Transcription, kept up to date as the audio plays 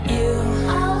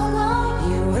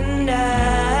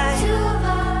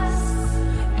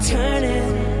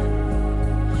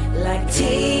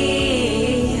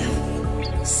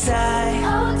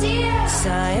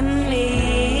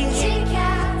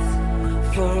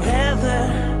forever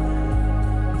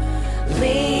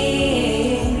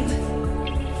linked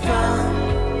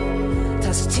from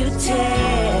dusk to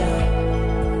tail,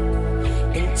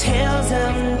 in tales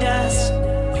of dust,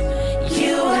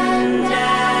 you and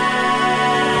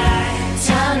I,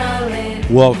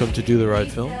 tunneling. Welcome to Do the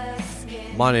Right Film.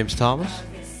 My name's Thomas.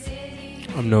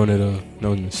 I'm known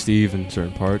as Steve in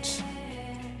certain parts.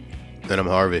 And I'm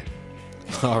Harvey.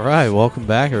 All right, welcome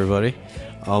back, everybody.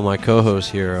 All my co-hosts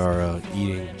here are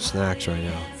eating snacks right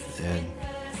now, and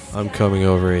I'm coming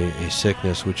over a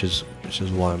sickness, which is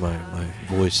why my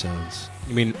voice sounds.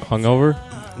 You mean hungover?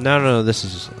 No. This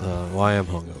is why I'm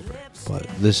hungover, but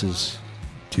this is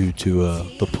due to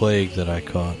the plague that I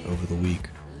caught over the week.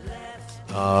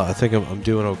 I think I'm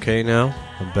doing okay now.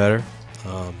 I'm better.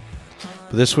 But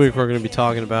this week we're going to be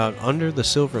talking about Under the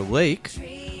Silver Lake,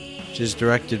 which is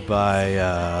directed by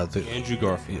Andrew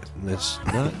Garfield. It's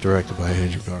not directed by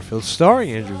Andrew Garfield.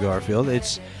 Starring Andrew Garfield.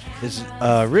 It's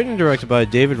written and directed by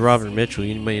David Robert Mitchell.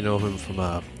 You may know him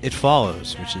from It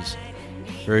Follows, which is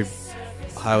a very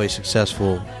highly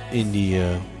successful indie.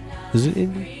 Is it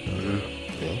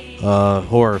indie?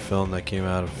 Horror film that came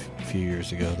out a few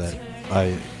years ago that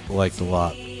I liked a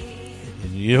lot.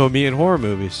 And you know me in horror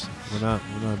movies. We're not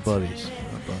buddies.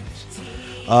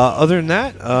 Other than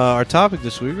that, our topic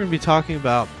this week, we're going to be talking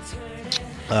about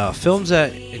films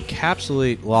that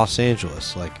encapsulate Los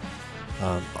Angeles. Like,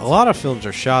 a lot of films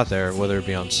are shot there, whether it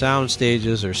be on sound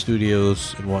stages or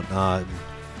studios and whatnot.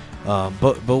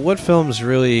 But what films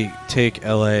really take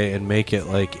LA and make it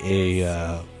like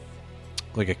a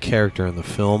character in the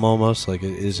film almost? Like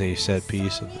it is a set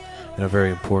piece and a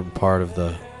very important part of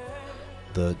the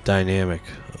dynamic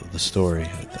of the story.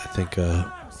 I think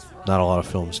not a lot of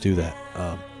films do that.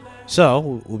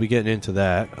 So we'll be getting into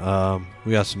that.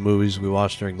 We got some movies we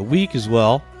watched during the week as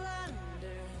well,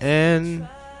 and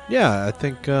yeah, I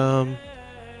think I'm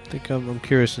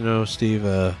curious to know, Steve,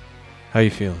 how you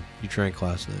feeling? You drank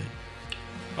last night.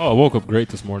 Oh, I woke up great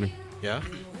this morning. Yeah,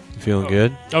 you feeling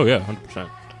good? Oh yeah, 100%.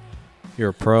 You're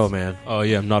a pro, man. Oh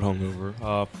yeah, I'm not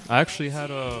hungover. I actually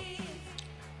had a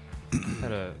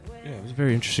it was a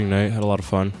very interesting night. Had a lot of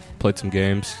fun. Played some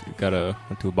games.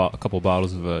 Went to a couple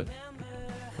bottles of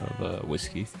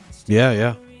whiskey.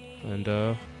 Yeah. And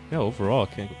overall,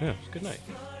 it was a good night.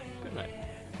 Good night.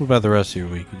 What about the rest of your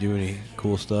week? You do any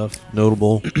cool stuff?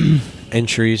 Notable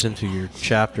entries into your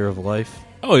chapter of life?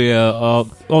 Oh yeah, I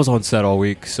was on set all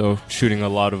week, so shooting a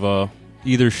lot of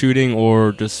either shooting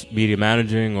or just media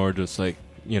managing or just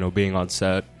being on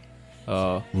set.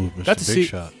 Ooh, Mr. Big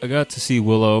Shot. I got to see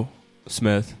Willow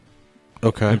Smith.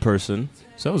 Okay. In person.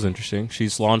 So that was interesting.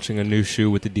 She's launching a new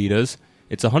shoe with Adidas.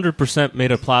 It's 100%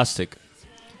 made of plastic.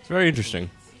 It's very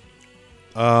interesting.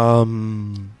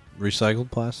 Recycled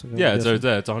plastic?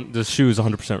 The shoe is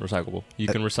 100% recyclable. You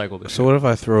can recycle this. So what if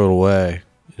I throw it away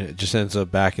and it just ends up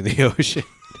back in the ocean?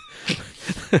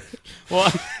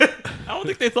 Well, I don't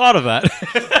think they thought of that.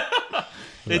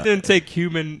 They didn't take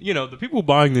human, the people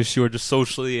buying this shoe are just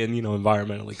socially and,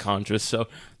 environmentally conscious. So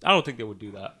I don't think they would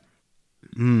do that.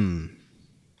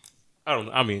 But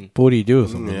what do you do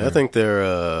with them? Yeah, I think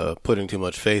they're putting too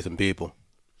much faith in people.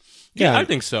 Yeah, I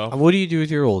think so. What do you do with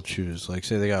your old shoes? Like,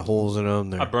 say they got holes in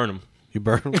them. I burn them. You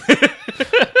burn them?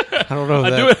 I don't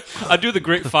know. I do the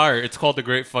Great Fire. It's called the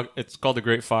Great Fire.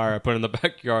 I put it in the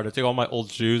backyard. I take all my old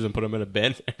shoes and put them in a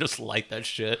bin and just light that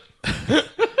shit.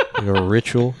 Like a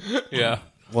ritual? Yeah.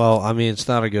 Well, I mean, it's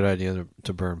not a good idea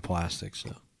to burn plastic.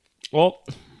 So. Well,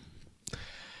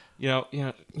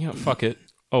 fuck it.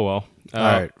 Oh well. All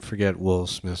right, forget Will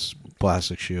Smith's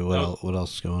plastic shoe. What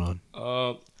else is going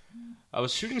on? I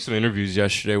was shooting some interviews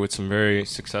yesterday with some very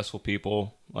successful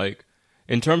people. Like,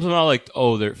 in terms of not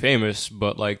they're famous,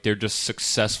 but they're just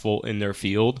successful in their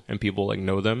field and people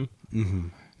know them. Mm-hmm.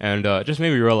 And it just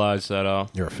made me realize that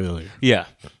you're a failure. Yeah,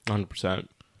 100%.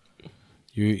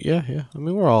 Yeah. I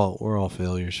mean, we're all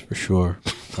failures for sure.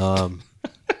 I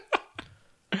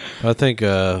think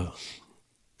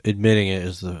admitting it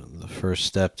is the first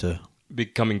step to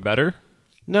becoming better.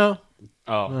 No.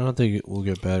 Oh. I don't think it will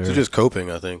get better. It's just coping,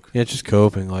 I think. Yeah, just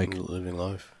coping, living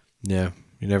life. Yeah,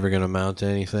 you're never going to amount to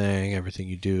anything. Everything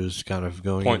you do is kind of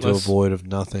going pointless. into a void of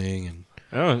nothing, and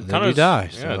then you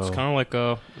die. Yeah, so. it's kind of like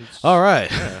all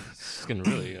right. Yeah, it's getting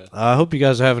really. I hope you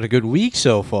guys are having a good week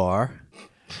so far.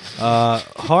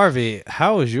 Harvey,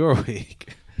 how was your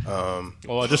week?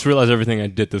 Well, I just realized everything I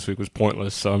did this week was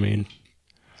pointless. So I mean,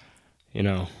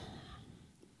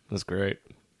 that's great.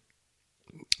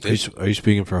 Are you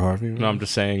speaking for Harvey? No, I'm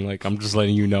just saying, I'm just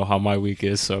letting you know how my week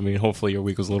is. So, I mean, hopefully your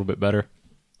week was a little bit better.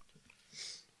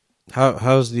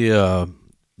 How's the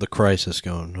crisis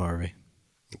going, Harvey?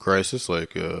 Crisis,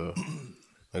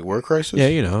 Like work crisis? Yeah,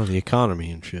 you know, the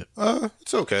economy and shit.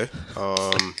 It's okay.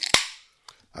 It's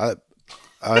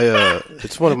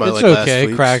one of my It's like last okay.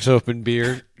 weeks. Cracks open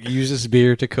beer. Uses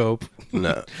beer to cope.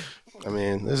 No, I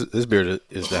mean this beer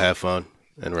is to have fun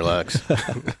and relax.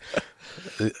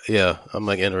 Yeah, I'm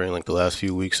like entering like the last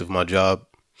few weeks of my job.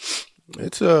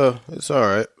 It's all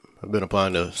right. I've been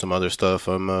applying to some other stuff.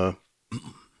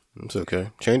 It's okay.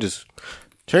 Change is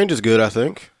good. I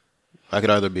think I could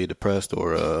either be depressed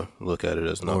or look at it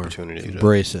as an opportunity to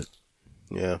Embrace it.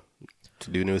 yeah,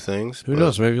 to do new things. Who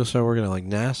knows? Maybe you'll start working at like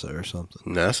NASA or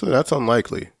something. NASA, that's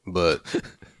unlikely, but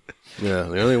yeah,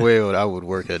 the only way I would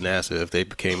work at NASA if they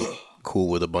became cool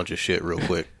with a bunch of shit real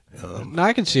quick. No,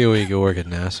 I can see where you could work at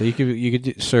NASA. You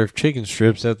could serve chicken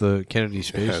strips at the Kennedy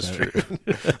Space That's Center. true.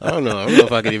 I don't know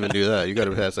if I could even do that. You got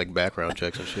to pass like background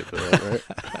checks and shit for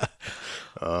that,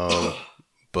 right?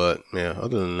 But yeah,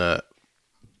 other than that,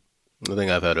 I think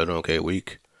I've had an okay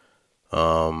week.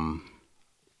 Yeah,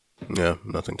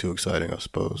 nothing too exciting, I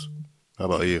suppose. How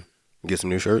about you? Get some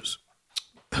new shirts?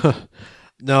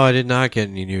 No, I did not get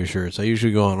any new shirts. I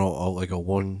usually go on like a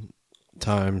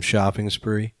one-time shopping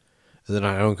spree, and then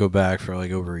I don't go back for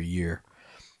like over a year.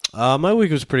 My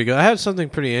week was pretty good. I had something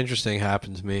pretty interesting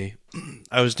happen to me.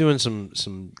 I was doing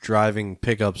some driving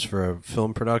pickups for a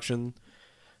film production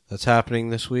that's happening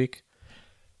this week.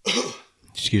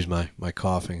 Excuse my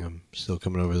coughing. I'm still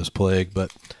coming over this plague,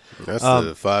 but That's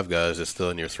the Five Guys that's still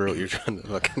in your throat. You're trying to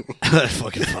fucking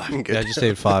fucking Five. Yeah, I just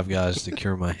ate Five Guys to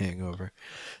cure my hangover.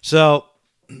 So,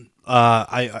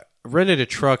 I rented a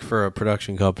truck for a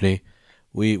production company.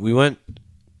 We went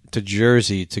to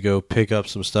Jersey to go pick up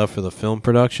some stuff for the film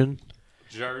production.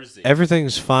 Jersey.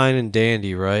 Everything's fine and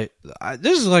dandy, right?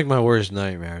 This is like my worst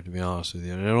nightmare, to be honest with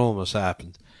you, and it almost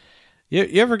happened. You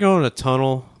ever go in a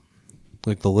tunnel,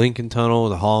 like the Lincoln Tunnel,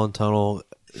 the Holland Tunnel,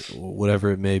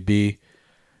 whatever it may be?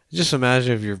 Just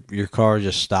imagine if your car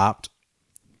just stopped.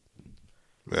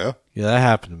 yeah. Yeah, that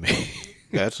happened to me.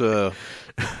 That's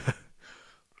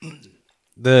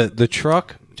The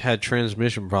truck had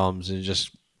transmission problems and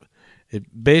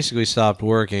it basically stopped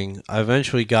working. I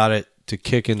eventually got it to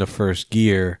kick into first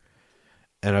gear,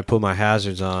 and I put my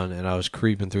hazards on, and I was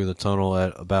creeping through the tunnel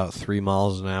at about 3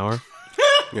 miles an hour.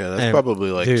 yeah. That's And,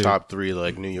 probably like dude. top 3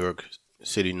 like New York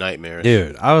City nightmares.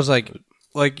 Dude, I was like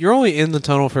you're only in the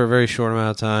tunnel for a very short amount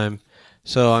of time.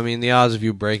 So, I mean, the odds of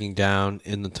you breaking down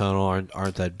in the tunnel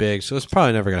aren't that big. So, it's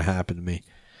probably never going to happen to me.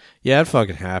 Yeah, it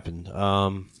fucking happened.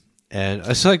 And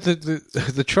it's like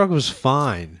the truck was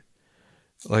fine.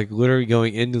 Like, literally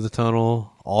going into the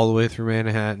tunnel, all the way through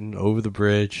Manhattan, over the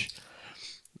bridge,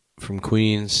 from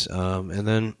Queens. And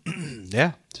then,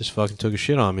 yeah, just fucking took a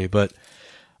shit on me. But,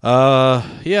 yeah,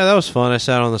 that was fun. I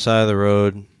sat on the side of the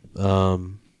road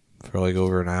for like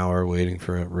over an hour waiting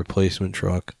for a replacement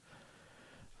truck.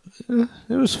 It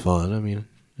was fun. I mean,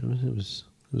 it was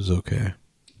okay.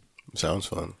 Sounds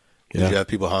fun. Yeah. Did you have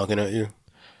people honking at you?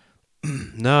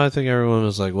 No, I think everyone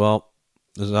was like, well,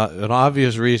 there's not an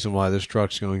obvious reason why this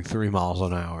truck's going 3 miles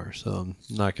an hour, so I'm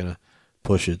not going to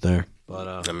push it there.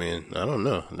 But I mean, I don't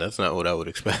know. That's not what I would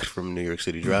expect from New York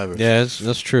City drivers. yeah,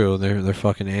 that's true. They're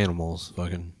fucking animals.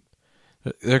 Fucking,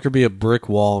 there could be a brick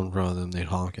wall in front of them. They'd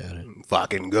honk at it.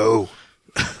 Fucking go.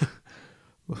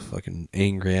 Fucking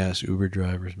angry ass Uber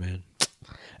drivers, man.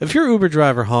 If your Uber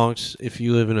driver honks, if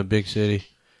you live in a big city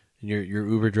and your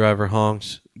Uber driver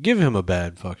honks, give him a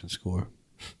bad fucking score.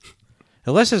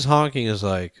 Unless his honking is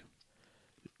like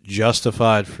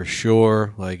justified for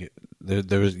sure, like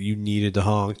there was you needed to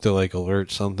honk to like alert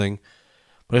something.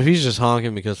 But if he's just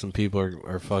honking because some people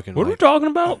are fucking, What are we like, talking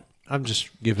about? I'm just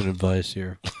giving advice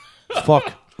here.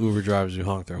 Fuck Uber drivers who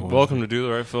honk their horns. Welcome to Do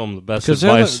the Right Film, the best Because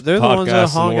advice they're the ones that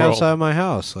podcast honk in the world. outside my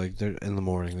house, like they're in the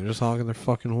morning. They're just honking their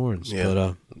fucking horns. Yeah.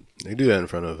 But They do that in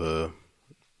front of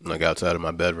like outside of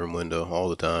my bedroom window all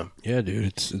the time. yeah, dude,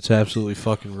 it's absolutely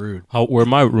fucking rude. Where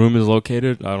my room is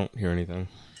located, I don't hear anything.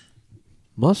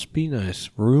 Must be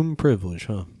nice. Room privilege,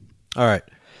 huh? All right.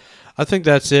 I think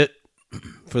that's it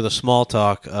for the small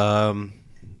talk.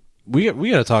 We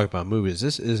got to talk about movies.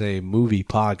 This is a movie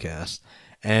podcast,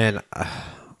 and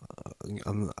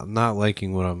I'm not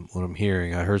liking what I'm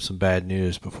hearing. I heard some bad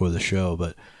news before the show,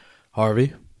 but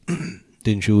Harvey,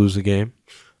 didn't you lose the game?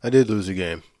 I did lose a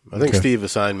game. I think Okay. Steve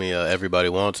assigned me Everybody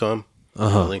Wants Some.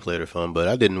 Uh-huh. A Linklater film, but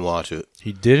I didn't watch it.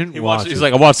 He didn't watch He's it.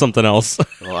 like, I watched something else.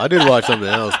 Well, I did watch something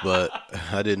else, but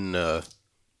I didn't.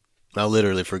 I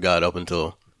literally forgot up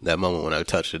until that moment when I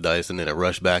touched the dice, and then it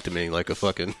rushed back to me like a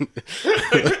fucking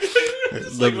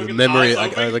like memory.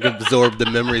 I like absorbed the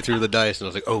memory through the dice, and I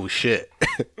was like, "Oh shit!"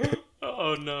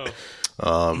 Oh no!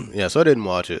 Yeah, so I didn't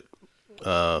watch it.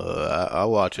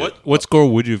 I'll watch it. What score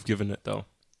would you have given it though?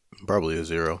 Probably a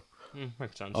 0.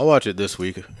 Makes sense. I'll watch it this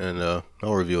week, and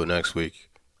I'll review it next week.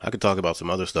 I could talk about some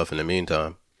other stuff in the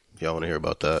meantime, if y'all want to hear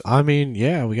about that. I mean,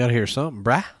 yeah, we got to hear something,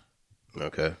 brah.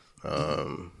 Okay.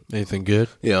 Anything good?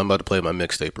 Yeah, I'm about to play my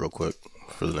mixtape real quick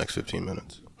for the next 15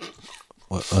 minutes.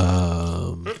 What,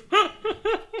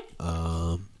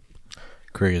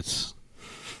 crickets.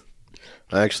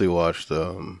 I actually watched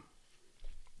a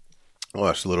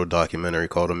little documentary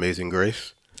called Amazing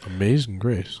Grace. Amazing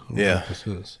Grace. I don't know Yeah. what this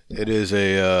is. It is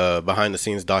a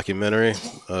behind-the-scenes documentary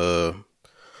of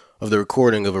the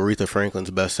recording of Aretha Franklin's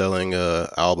best-selling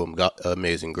album,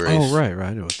 Amazing Grace. Oh, right.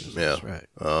 I know what this Yeah. is. Right.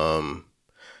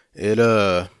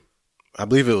 I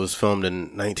believe it was filmed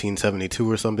in 1972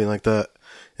 or something like that.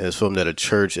 It was filmed at a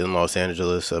church in Los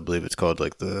Angeles. I believe it's called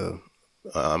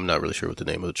I'm not really sure what the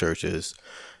name of the church is.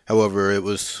 However, it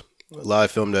was live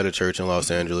filmed at a church in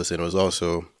Los Angeles, and it was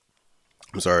also,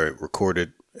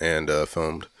 recorded and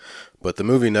filmed. But the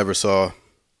movie never saw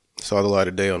the light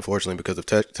of day, unfortunately, because of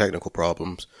technical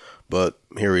problems. But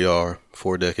here we are,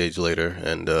 4 decades later,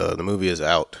 and the movie is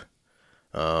out.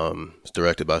 It's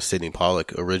directed by Sidney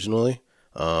Pollack originally.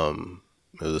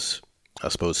 It was, I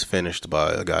suppose, finished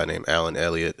by a guy named Alan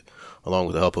Elliott, along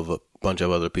with the help of a bunch of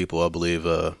other people. I believe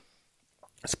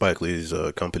Spike Lee's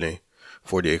company,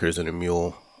 40 Acres and a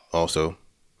Mule, also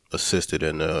assisted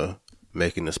in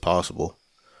making this possible.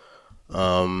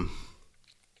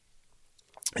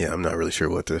 Yeah, I'm not really sure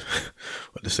what to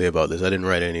say about this. I didn't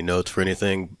write any notes for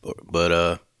anything,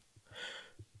 but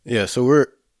yeah. So we're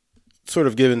sort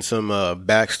of giving some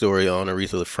backstory on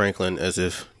Aretha Franklin, as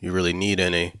if you really need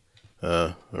any.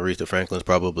 Aretha Franklin's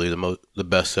probably the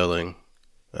best-selling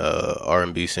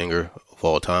R&B singer of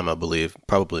all time, I believe.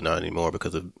 Probably not anymore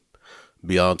because of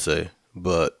Beyonce,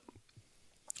 but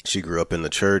she grew up in the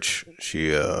church.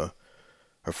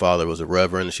 Her father was a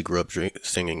reverend. She grew up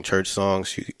singing church songs.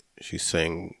 She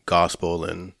sang gospel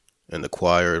in the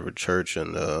choir of a church,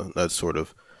 and that's sort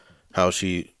of how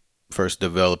she first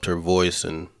developed her voice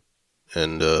and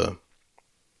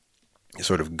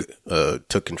sort of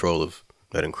took control of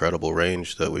that incredible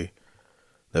range that we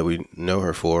know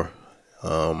her for.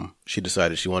 She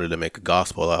decided she wanted to make a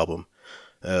gospel album,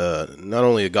 not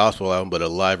only a gospel album, but a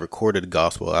live recorded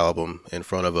gospel album in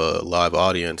front of a live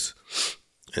audience.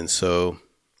 And so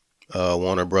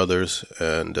Warner Brothers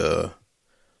and a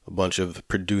bunch of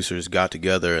producers got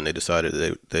together, and they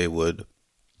decided they would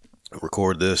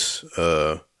record this,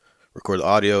 record the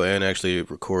audio, and actually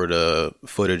record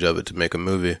footage of it to make a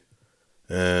movie.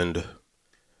 And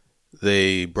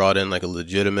they brought in like a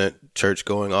legitimate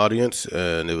church-going audience,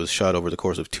 and it was shot over the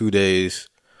course of 2 days.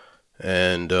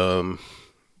 And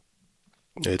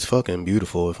it's fucking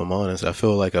beautiful, if I'm honest. I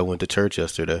feel like I went to church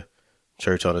yesterday.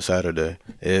 Church on a Saturday.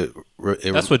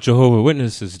 That's what Jehovah's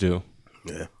Witnesses do.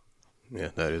 Yeah.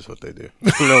 Yeah, that is what they do.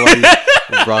 You know why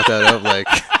you brought that up? Like,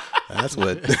 that's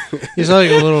what... He's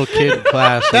like a little kid in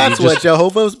class. That's what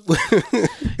Jehovah's...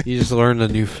 You just learned a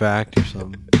new fact or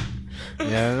something.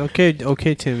 Yeah, okay,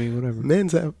 Timmy, whatever. Men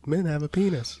have a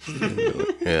penis.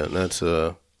 Yeah, that's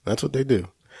what they do.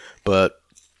 But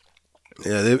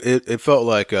yeah, it felt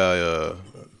like I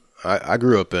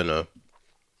grew up in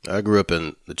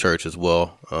the church as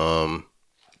well.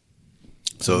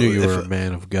 So I knew you were a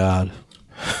man of God.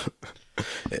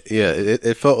 Yeah,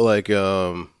 it felt like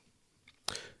I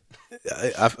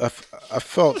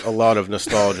felt a lot of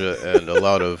nostalgia and a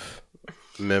lot of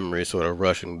memory sort of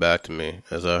rushing back to me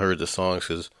as I heard the songs.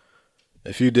 Because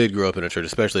if you did grow up in a church,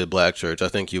 especially a black church, I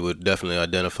think you would definitely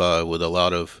identify with a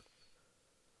lot of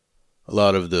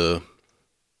the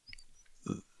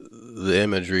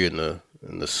imagery and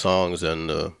the songs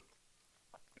and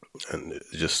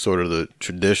just sort of the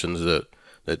traditions that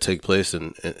take place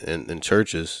in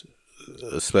churches,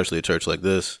 especially a church like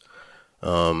this.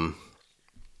 And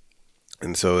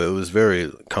so it was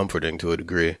very comforting to a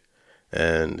degree,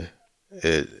 and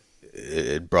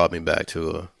it brought me back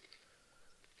to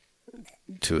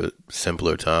a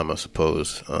simpler time, I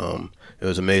suppose. It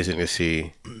was amazing to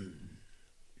see.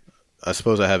 I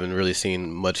suppose I haven't really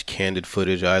seen much candid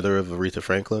footage either of Aretha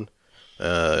Franklin,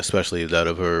 especially that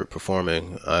of her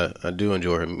performing. I do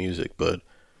enjoy her music, but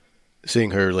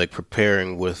seeing her like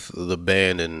preparing with the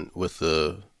band and with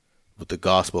the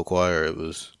gospel choir, it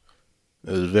was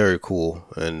very cool,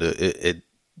 and it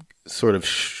sort of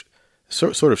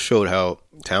showed how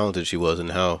talented she was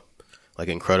and how like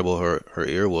incredible her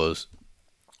ear was.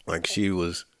 Like she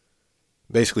was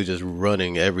basically just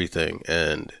running everything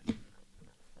and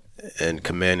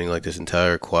commanding like this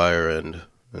entire choir and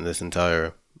this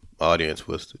entire audience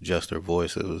with just her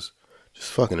voice. It was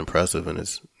just fucking impressive, and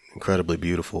it's incredibly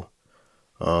beautiful.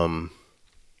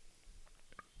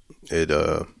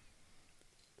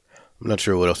 I'm not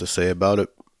sure what else to say about it.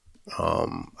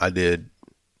 I did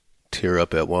tear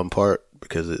up at one part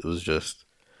because it was just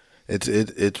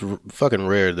it's fucking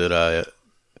rare that I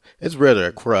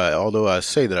cry. Although I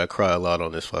say that I cry a lot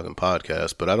on this fucking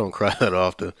podcast, but I don't cry that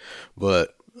often.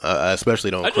 But I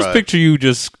especially don't. I cry. just picture you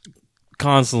just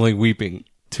constantly weeping,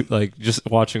 like just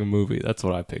watching a movie. That's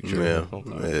what I picture. Yeah,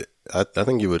 I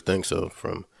think you would think so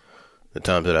from the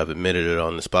times that I've admitted it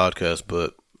on this podcast,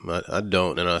 but I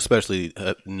don't, and I especially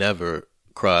have never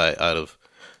cry out of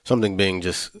something being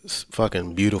just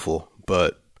fucking beautiful.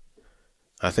 But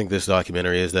I think this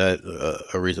documentary is that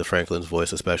Aretha Franklin's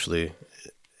voice, especially,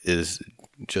 is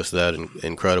just that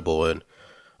incredible, and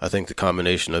I think the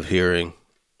combination of hearing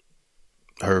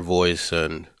her voice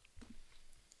and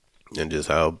just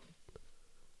how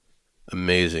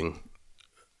amazing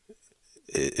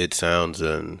it sounds,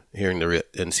 and hearing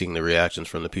and seeing the reactions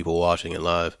from the people watching it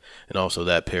live, and also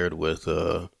that paired with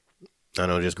I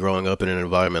know, just growing up in an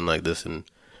environment like this, and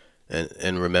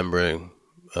remembering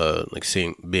like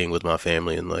being with my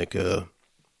family and like and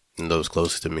those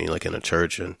closest to me, like in a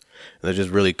church, and they're just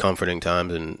really comforting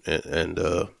times, and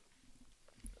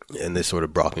this sort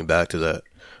of brought me back to that.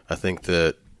 I think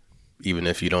that even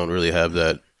if you don't really have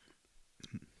that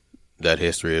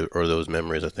history or those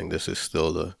memories, I think this is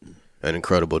still an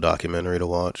incredible documentary to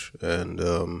watch.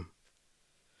 And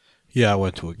yeah, I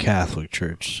went to a Catholic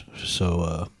church,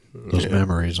 so those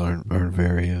memories aren't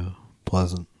very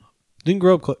pleasant. Didn't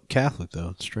grow up Catholic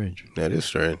though. It's strange. That is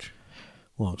strange.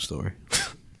 Long story.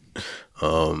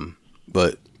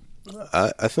 But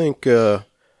I think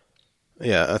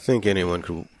I think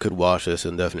anyone could watch this,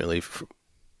 and definitely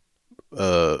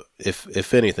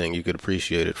if anything, you could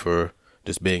appreciate it for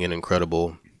just being an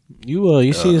incredible.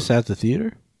 You see this at the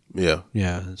theater? Yeah.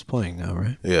 Yeah, it's playing now,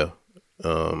 right? Yeah.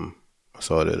 I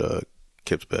saw it at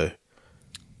Kips Bay.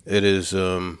 It is,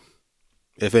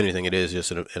 if anything, it is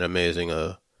just an amazing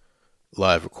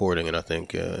live recording, and I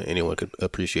think anyone could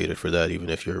appreciate it for that, even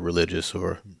if you're religious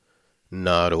or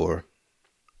not, or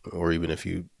even if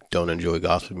you don't enjoy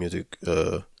gospel music.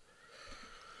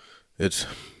 It's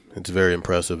very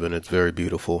impressive, and it's very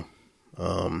beautiful.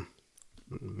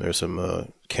 There's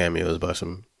some cameos by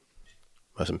some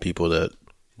people that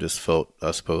just felt,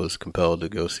 I suppose, compelled to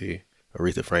go see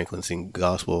Aretha Franklin sing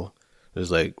gospel. There's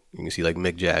like, you can see like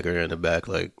Mick Jagger in the back,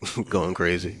 like going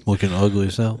crazy, looking ugly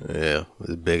as hell. Yeah, with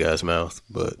a big ass mouth,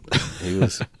 but he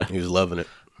was loving it.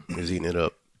 He was eating it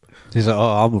up. He's like,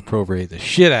 "Oh, I'm appropriate the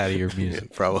shit out of your music."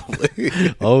 Yeah, probably.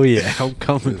 Oh yeah, I'm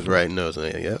coming. He's writing notes.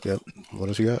 Yep. What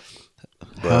else you got?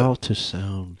 How to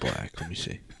sound black? Let me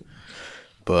see.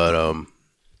 But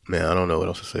man, I don't know what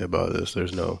else to say about this.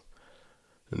 There's no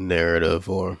narrative,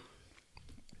 or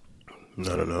I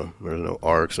don't know. There's no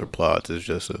arcs or plots. It's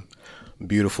just a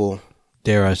beautiful,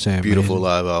 dare I say, beautiful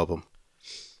amazing live album,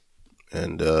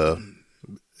 and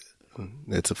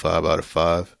it's a 5 out of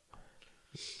 5.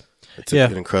 It's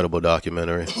an incredible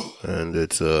documentary, and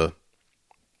it's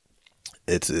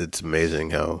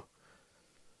amazing how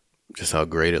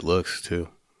great it looks too.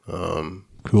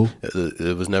 Cool.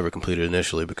 It was never completed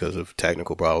initially because of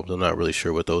technical problems. I'm not really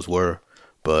sure what those were,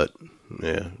 but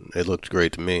yeah, it looked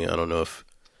great to me. I don't know if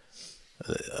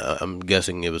I'm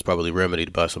guessing it was probably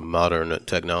remedied by some modern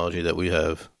technology that we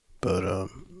have, but I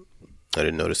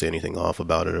didn't notice anything off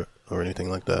about it or anything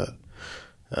like that.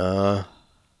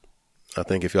 I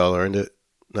think if y'all earned it,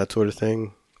 that sort of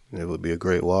thing, it would be a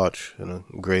great watch and a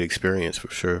great experience for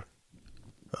sure.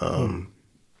 But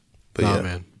yeah,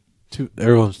 man.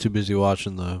 Everyone's too busy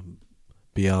watching the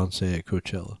Beyonce at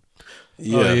Coachella.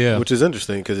 Yeah, which is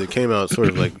interesting because it came out sort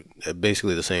of like at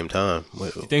basically the same time. You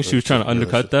think she was trying to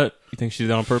undercut that? You think she did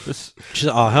it on purpose? She's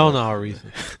like, oh, hell no,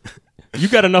 Aretha. You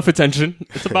got enough attention.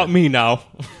 It's about me now.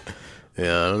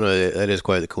 Yeah, I don't know. That is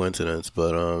quite the coincidence,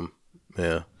 but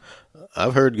yeah.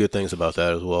 I've heard good things about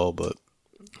that as well, but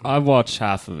I watched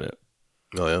half of it.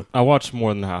 Oh, yeah? I watched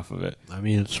more than half of it. I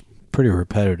mean, it's pretty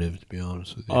repetitive, to be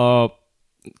honest with you.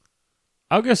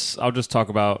 I guess I'll just talk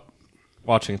about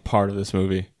watching part of this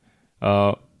movie.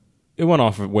 It went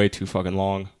off way too fucking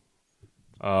long.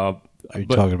 Are you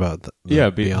talking about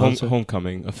Beyonce?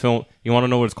 Homecoming, a film. You want to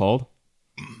know what it's called?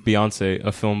 Beyonce,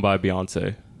 a film by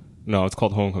Beyonce. No, it's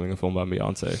called Homecoming, a film by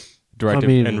Beyonce.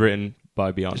 Directed and written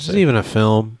by Beyonce. This isn't even a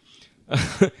film.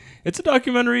 It's a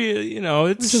documentary. You know,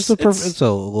 it's just it's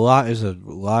a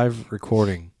live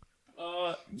recording.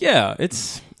 Yeah,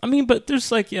 it's. I mean, but there's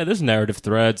narrative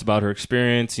threads about her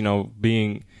experience. You know,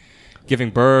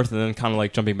 giving birth, and then kind of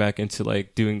like jumping back into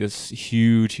like doing this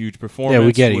huge performance. Yeah,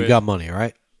 we get it. You got money,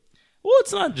 right? Well,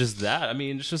 it's not just that. I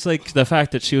mean, it's just like the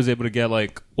fact that she was able to get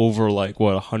like over like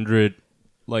what 100,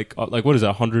 like what is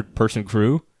that 100-person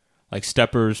crew, like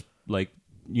steppers, like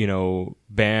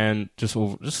band just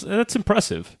that's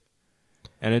impressive,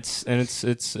 and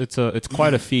it's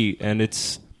quite a feat, and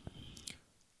it's.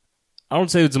 I don't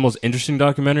say it's the most interesting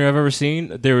documentary I've ever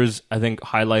seen. There was, I think,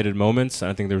 highlighted moments, and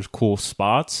I think there was cool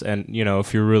spots. And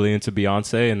if you're really into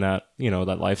Beyonce and that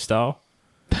that lifestyle,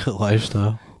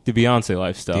 Lifestyle. the Beyonce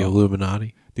lifestyle, The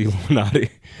Illuminati.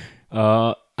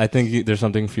 I think there's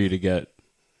something for you to get.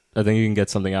 I think you can get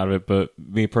something out of it. But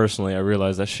me personally, I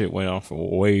realized that shit went on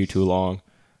for way too long.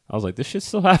 I was like, this shit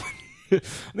still happening. I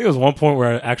think it was one point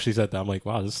where I actually said that. I'm like,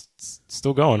 wow, this is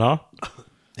still going, huh?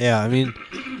 Yeah, I mean,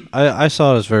 I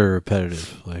saw it as very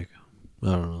repetitive. Like, I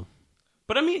don't know.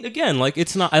 But I mean, again, like,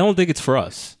 it's not. I don't think it's for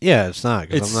us. Yeah, it's not.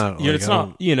 Cause It's I'm not. it's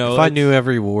not. If I knew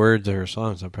every word to her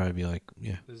songs, I'd probably be like,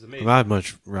 yeah. This is amazing. I'd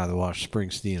much rather watch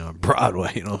Springsteen on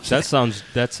Broadway. You know, what I'm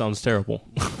That sounds terrible.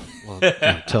 well,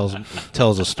 it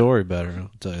tells a story better.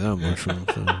 I'll tell you that much.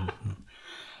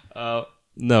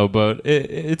 No, but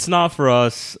it's not for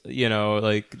us.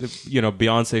 Beyonce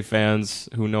fans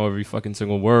who know every fucking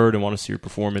single word and want to see her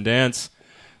perform and dance.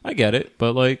 I get it,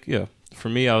 but for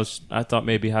me, I thought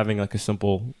maybe having like a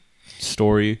simple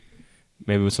story,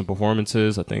 maybe with some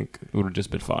performances, I think it would have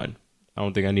just been fine. I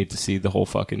don't think I need to see the whole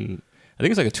fucking. I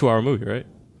think it's like a 2-hour movie, right?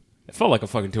 It felt like a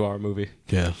fucking 2-hour movie.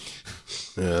 Yeah.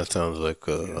 Yeah, that sounds like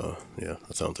that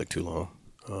sounds like too long.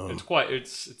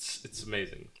 It's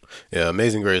amazing. Yeah,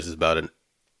 Amazing Grace is about an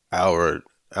hour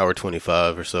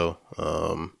 25 or so.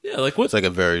 Like what? It's like a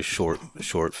very short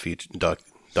feature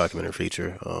documentary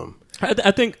feature.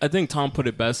 I think Tom put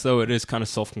it best though. It is kind of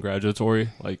self-congratulatory.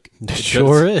 Like It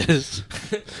sure is.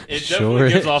 It definitely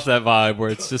gives off that vibe where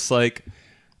it's just like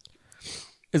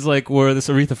it's like where this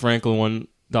Aretha Franklin one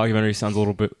documentary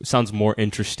sounds more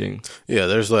interesting.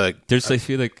 Yeah, I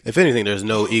feel like if anything, there's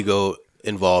no ego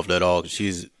involved at all.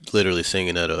 She's literally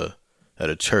singing at a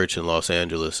church in Los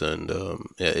Angeles, and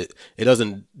it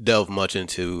doesn't delve much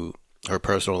into her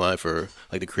personal life or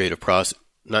like the creative process.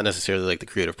 Not necessarily like the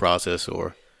creative process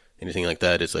or anything like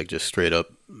that. It's like just straight up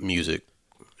music,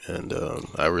 and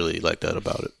I really like that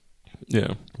about it.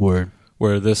 Yeah, word.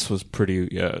 Where this was pretty.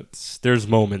 Yeah, there's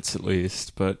moments at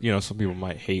least, but some people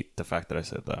might hate the fact that I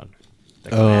said that.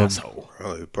 Like an asshole.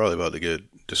 Probably about to get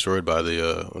destroyed by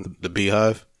the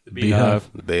beehive. The beehive.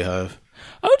 The Bayhive.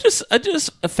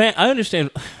 I understand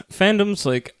fandoms.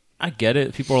 Like, I get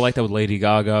it. People are like that with Lady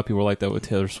Gaga. People are like that with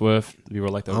Taylor Swift. People are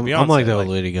like that with Beyonce. I'm like that with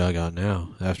Lady Gaga now.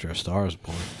 After A Star Is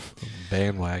Born,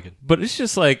 bandwagon. But it's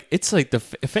just like the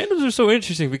fandoms are so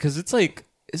interesting because it's like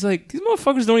these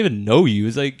motherfuckers don't even know you.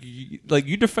 It's like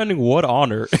you defending what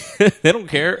honor? They don't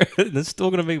care. They're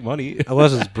still gonna make money.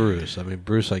 Unless it's Bruce. I mean,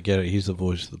 Bruce, I get it. He's the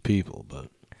voice of the people, but.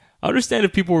 I understand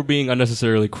if people were being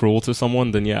unnecessarily cruel to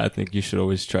someone, then yeah, I think you should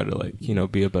always try to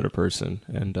be a better person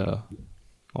and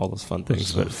all those fun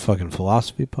things. But fucking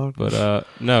philosophy podcast. But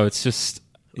no, it's just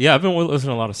I've been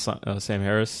listening to a lot of Sam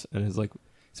Harris, and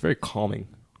it's very calming.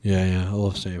 Yeah, I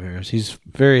love Sam Harris. He's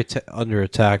very under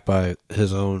attack by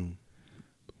his own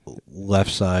left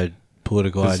side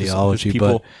political ideology,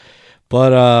 but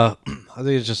I think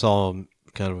it's just all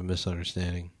kind of a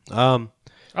misunderstanding.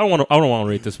 I don't want to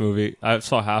rate this movie. I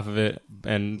saw half of it,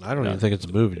 and I don't even think it's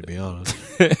a movie, to be honest.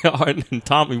 And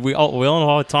Tom, we all know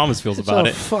how Thomas feels about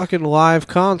it. It's a fucking live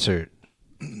concert.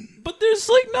 But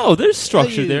there's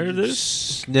structure there.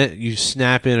 You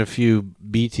snap in a few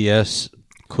BTS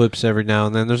clips every now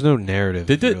and then. There's no narrative.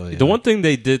 The one thing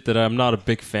they did that I'm not a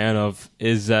big fan of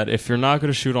is that if you're not going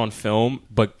to shoot on film,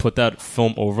 but put that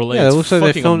film overlay, it looks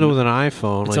like they filmed it with an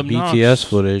iPhone, like obnoxious. BTS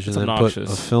footage, and then obnoxious.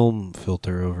 put a film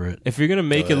filter over it. If you're going to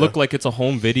make it look like it's a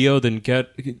home video, then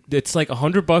it's like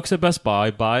 $100 at Best Buy,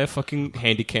 buy a fucking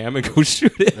handy cam and go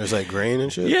shoot it. There's like grain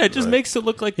and shit? Yeah, it just makes it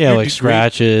look like like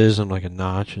scratches and like a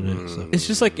notch in it. So. It's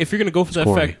just like if you're going to go for that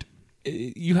effect,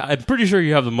 I'm pretty sure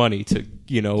you have the money to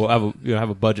have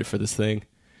a budget for this thing.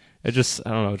 I don't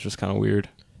know. It's just kind of weird.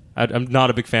 I'm not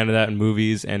a big fan of that in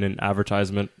movies and in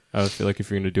advertisement. I feel like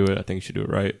if you're going to do it, I think you should do it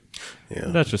right. Yeah,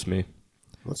 but that's just me.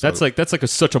 That's like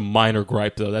such a minor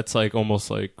gripe though. That's like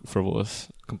almost like frivolous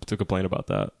to complain about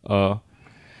that.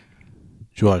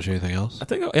 Did you watch anything else?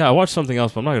 I watched something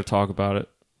else, but I'm not going to talk about it.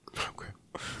 Okay.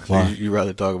 Why? You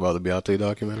rather talk about the Beyonce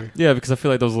documentary? Yeah, because I feel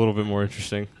like that was a little bit more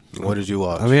interesting. What did you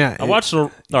watch? I mean, I watched.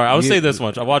 All right, I would say this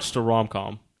much: I watched a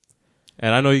rom-com,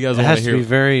 and I know you guys want to hear. It has to be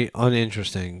very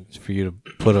uninteresting for you to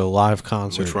put a live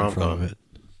concert in front of it.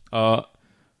 All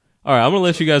right, I'm gonna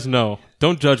let you guys know.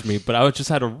 Don't judge me, but I just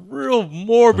had a real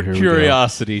morbid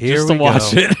curiosity just to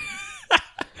watch it.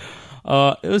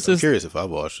 It was I'm curious if I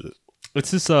watched it.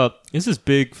 It's this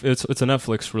big. It's a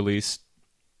Netflix release.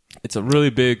 It's a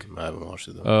really big. I haven't watched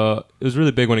it though. It was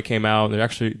really big when it came out.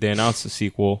 They announced a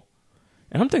sequel.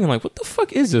 And I'm thinking, like, what the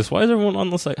fuck is this? Why is everyone on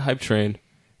this, like, hype train?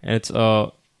 And it's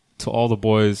To All the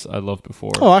Boys I Loved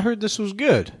Before. Oh, I heard this was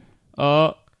good.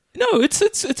 No, it's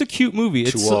a cute movie.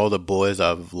 It's To All the Boys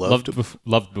I've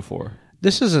loved before.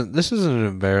 This isn't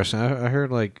embarrassing. I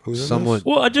heard like Who's in somewhat.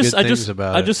 Well, I just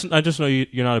about it. I just know you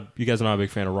guys are not a big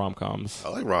fan of rom-coms. I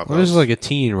like rom-coms. Well, this is like a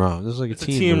teen rom. This is like It's a a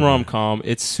teen teen movie. rom-com.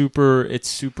 It's super.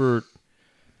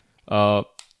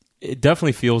 It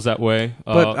definitely feels that way.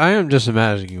 But I am just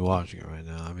imagining you watching it right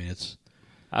now. I mean, it's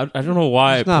I don't know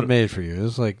why it's not made for you.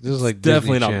 This is like definitely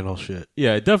Disney not. Channel shit.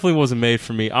 Yeah, it definitely wasn't made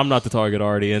for me. I'm not the target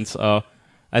audience.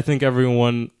 I think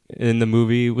everyone in the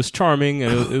movie was charming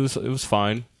and it was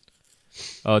fine.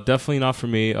 Definitely not for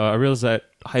me. I realize that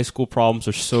high school problems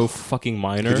are so fucking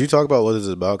minor. Could you talk about what this is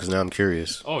about? Because now I'm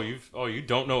curious. You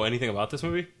don't know anything about this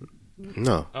movie?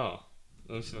 No. Oh,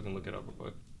 let me see if I can look it up real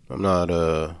quick. I'm not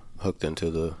hooked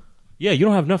into the... Yeah, you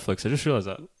don't have Netflix. I just realized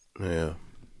that. Yeah.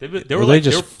 They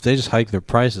just hike their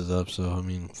prices up. So I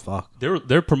mean, fuck.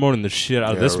 They're promoting the shit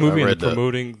out of this I movie and read they're that.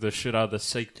 promoting the shit out of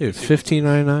the Dude,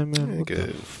 $15.99, man. What Good.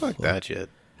 the Fuck fuck? that shit.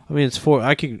 I mean,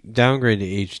 I could downgrade to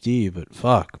HD, but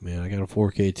fuck, man, I got a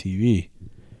 4K TV.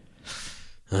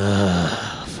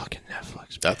 Fucking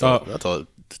Netflix. That's a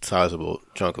sizable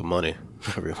chunk of money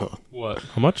every month. What?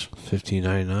 How much?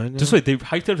 $15.99. Just wait, they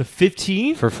hiked up to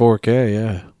 15? for 4K,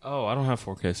 yeah. Oh, I don't have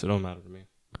 4K, so it don't matter to me.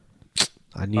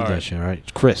 I need All that right. shit, right?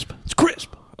 It's crisp. It's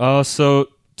crisp. So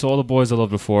To All the Boys I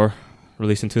Loved Before,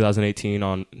 released in 2018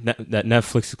 on that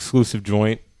Netflix exclusive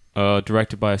joint,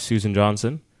 directed by Susan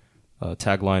Johnson.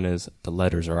 Tagline is "The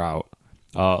letters are out."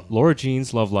 Laura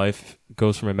Jean's love life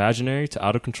goes from imaginary to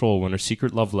out of control when her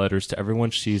secret love letters to everyone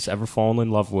she's ever fallen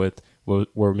in love with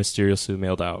were mysteriously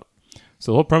mailed out.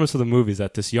 So the whole premise of the movie is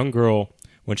that this young girl,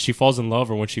 when she falls in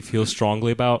love or when she feels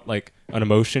strongly about like an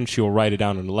emotion, she will write it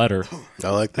down in a letter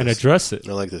I like this. and address it.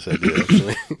 I like this idea,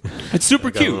 actually. It's super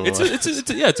I got cute. one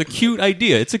It's a cute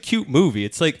idea. It's a cute movie.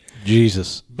 It's like,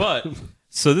 Jesus. but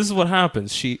so this is what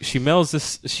happens. She mails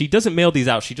this. She doesn't mail these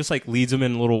out. She just like leaves them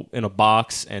in a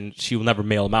box, and she will never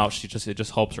mail them out. It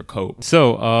just helps her cope.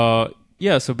 So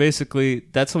so basically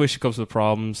that's the way she copes with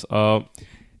problems.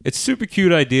 It's a super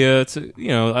cute idea. It's I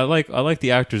like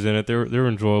the actors in it. They're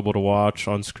enjoyable to watch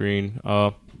on screen.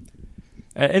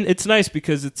 And it's nice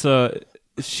because it's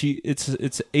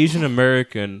Asian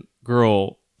American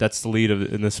girl that's the lead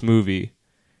in this movie,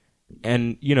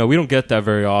 and we don't get that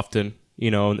very often.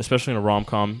 And especially in a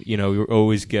rom-com, you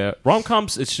always get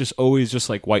rom-coms. It's just always just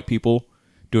like white people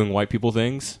doing white people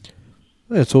things.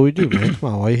 That's what we do, man.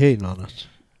 Come on, why are you hating on us?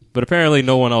 But apparently,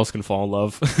 no one else can fall in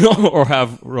love or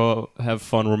have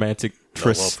fun romantic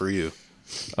trysts. Well, for you.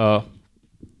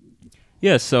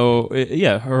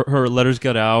 Her letters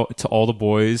get out to all the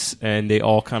boys, and they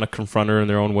all kind of confront her in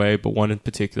their own way. But one in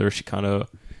particular, she kind of,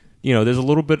 there's a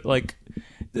little bit like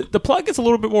the plot gets a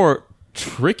little bit more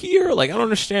trickier. Like I don't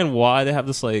understand why they have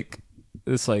this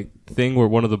thing where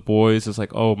one of the boys is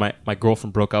like, oh, my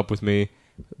girlfriend broke up with me,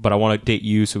 but I want to date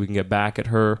you so we can get back at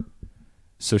her.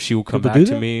 So she will come back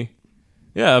to me.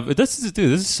 Yeah, but this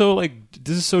is so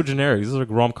generic. This is like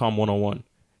rom-com 101.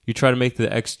 You try to make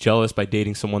the ex jealous by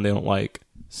dating someone they don't like.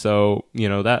 So,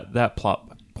 that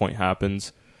plot point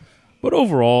happens. But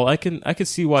overall, I can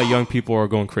see why young people are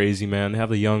going crazy, man. They have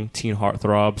the young teen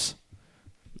heartthrobs.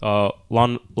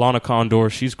 Lana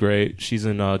Condor, she's great. She's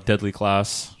in Deadly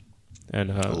Class. And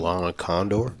Lana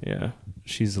Condor? Yeah,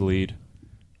 she's the lead.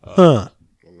 Huh.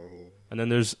 And then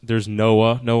there's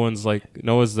Noah. Noah's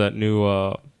that new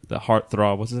the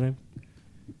heartthrob. What's his name?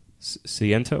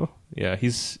 Ciento. Yeah,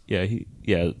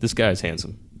 this guy's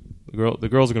handsome. The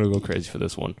girls are gonna go crazy for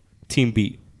this one. Team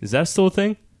Beat. Is that still a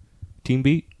thing? Team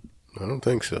Beat? I don't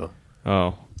think so.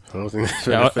 Oh, I don't think that's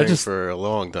been a thing for a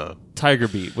long time. Tiger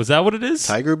Beat. Was that what it is?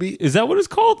 Tiger Beat? Is that what it's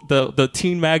called? The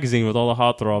teen magazine with all the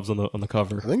heartthrobs on the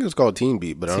cover. I think it was called Teen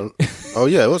Beat, but I don't... Oh,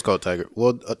 yeah, it was called Tiger.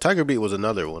 Well, Tiger Beat was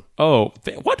another one. Oh,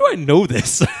 why do I know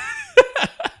this?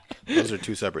 Those are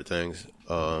two separate things.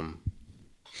 But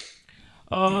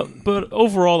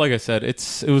overall, like I said,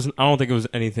 it was. I don't think it was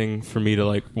anything for me to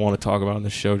like want to talk about on the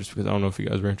show, just because I don't know if you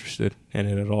guys were interested in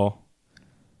it at all.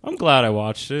 I'm glad I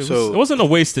watched it. It wasn't a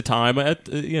waste of time.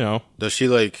 Does she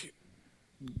like,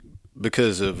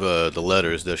 because of the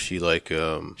letters? Does she like?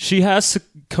 She has to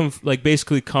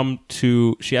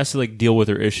she has to like deal with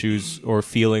her issues or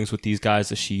feelings with these guys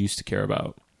that she used to care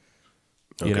about.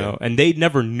 Okay. And they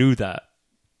never knew that.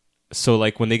 So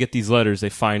like when they get these letters, they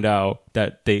find out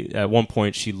that at one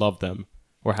point she loved them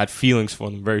or had feelings for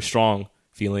them, very strong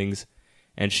feelings,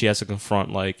 and she has to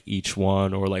confront like each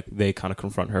one, or like they kind of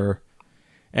confront her.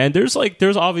 And there's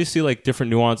obviously like different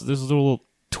nuances. There's little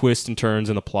twists and turns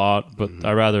in the plot, but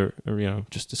I rather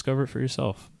just discover it for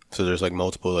yourself. So there's like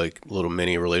multiple like little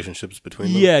mini relationships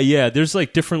between them? Yeah. There's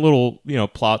like different little,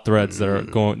 plot threads that are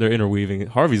they're interweaving.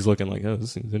 Harvey's looking like, oh,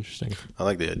 this seems interesting. I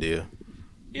like the idea.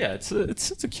 Yeah, it's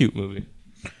a cute movie.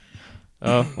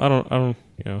 I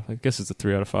guess it's a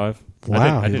 3 out of 5.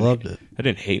 Wow, I didn't loved it. I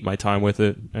didn't hate my time with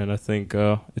it, and I think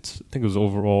it was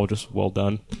overall just well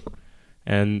done.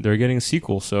 And they're getting a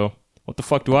sequel, so what the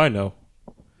fuck do I know?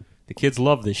 The kids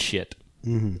love this shit.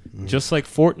 Just like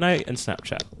Fortnite and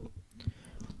Snapchat.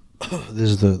 This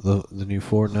is the new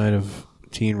Fortnite of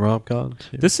teen rom-coms?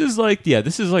 This is like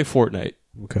Fortnite.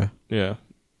 Okay. Yeah.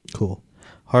 Cool.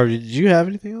 Harvey, did you have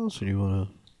anything else, or do you want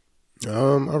to... I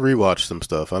rewatched some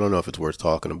stuff. I don't know if it's worth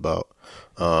talking about.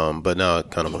 But now I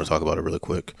kind of want to talk about it really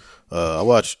quick. I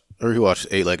rewatched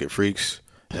 8-Legged Freaks,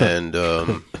 and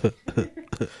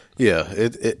yeah,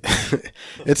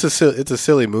 it's a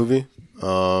silly movie.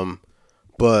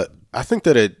 But I think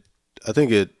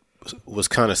it was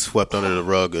kind of swept under the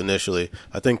rug initially.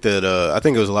 I think it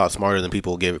was a lot smarter than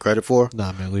people gave it credit for.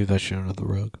 Nah, man, leave that shit under the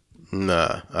rug.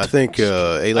 Nah, I think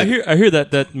I hear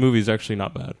that movie is actually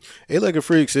not bad. 8-Legged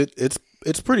Freaks,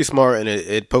 it's pretty smart, and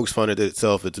it pokes fun at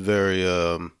itself. It's very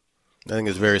I think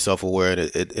it's very self-aware,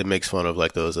 and it makes fun of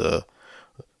like those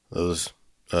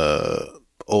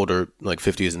older like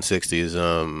 50s and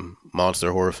 60s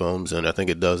monster horror films, and I think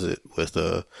it does it with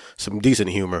some decent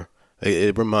humor.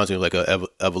 It reminds me of like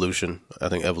Evolution. I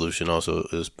think Evolution also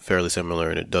is fairly similar,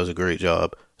 and it does a great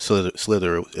job.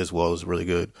 Slither as well is really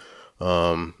good.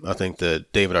 I think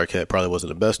that David Arquette probably wasn't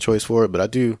the best choice for it, but I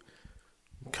do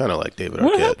kind of like David Arquette.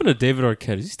 What happened to David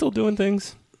Arquette? Is he still doing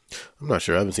things? I'm not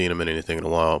sure. I haven't seen him in anything in a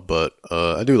while, but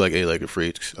I do like 8-Legged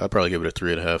Freaks. I'd probably give it a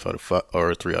 3.5 out of 5, or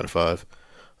a 3 out of 5.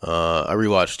 I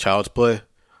rewatched Child's Play.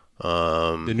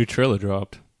 The new trailer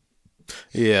dropped.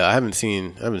 Yeah, I haven't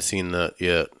seen that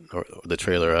yet, or the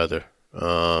trailer either.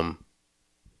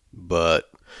 But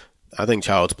I think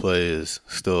Child's Play is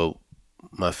still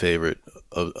my favorite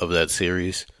of that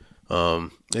series.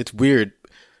 It's weird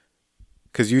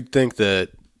because you'd think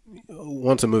that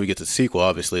once a movie gets a sequel,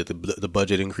 obviously the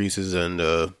budget increases, and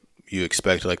you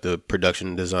expect like the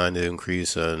production design to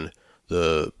increase and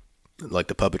the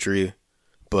puppetry,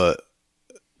 but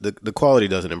the quality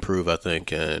doesn't improve, I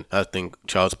think. And I think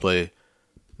Child's Play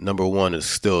 #1 is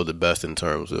still the best in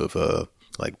terms of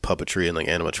like puppetry and like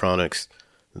animatronics.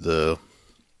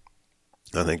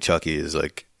 I think Chucky is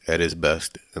like at his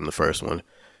best in the first one.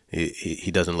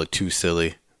 He doesn't look too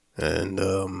silly, and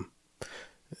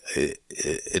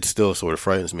it still sort of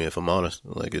frightens me, if I'm honest.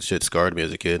 Like, it shit scarred me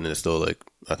as a kid, and it's still like,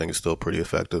 I think it's still pretty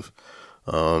effective.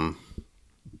 You're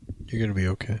gonna be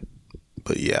okay.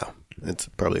 But yeah, it's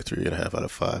probably a 3.5 out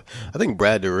of 5. I think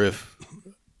Brad Dourif,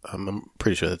 I'm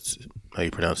pretty sure that's how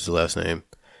you pronounce his last name.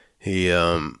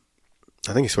 I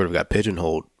think he sort of got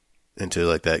pigeonholed into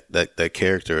like that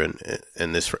character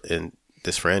in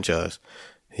this franchise.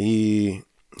 He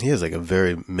has like a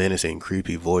very menacing,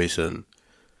 creepy voice, and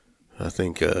I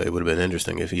think it would have been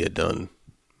interesting if he had done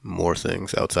more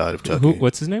things outside of Chucky.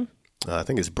 What's his name? I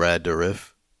think it's Brad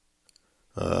Dourif.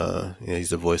 Yeah, he's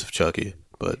the voice of Chucky,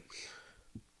 but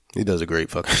he does a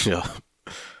great fucking job.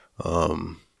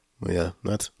 Yeah,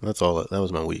 that's all. That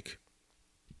was my week.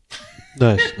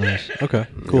 Nice. Okay,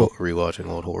 cool. Rewatching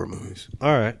old horror movies.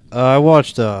 All right. I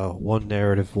watched one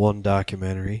narrative, one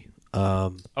documentary.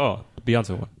 Oh,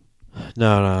 Beyonce one.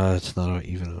 No, it's not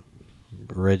even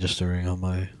registering on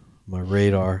my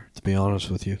radar, to be honest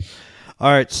with you.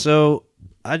 All right, so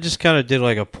I just kind of did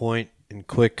like a point and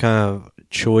quick kind of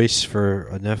choice for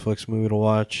a Netflix movie to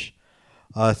watch.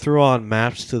 Threw on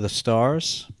Maps to the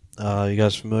Stars. You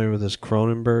guys familiar with this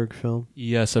Cronenberg film?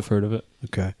 Yes, I've heard of it.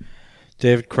 Okay.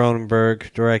 David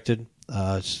Cronenberg directed.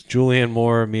 It's Julianne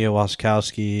Moore, Mia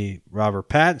Wasikowska, Robert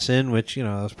Pattinson, which,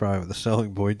 that's probably the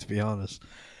selling point, to be honest.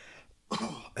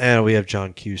 And we have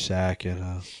John Cusack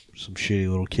and some shitty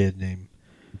little kid named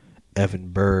Evan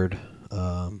Bird.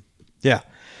 Yeah.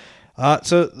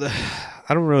 So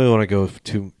I don't really want to go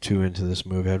too into this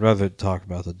movie. I'd rather talk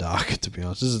about the doc, to be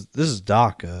honest. This is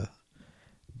doc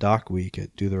week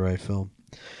at Do the Right Film.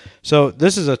 So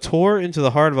this is a tour into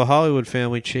the heart of a Hollywood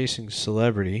family chasing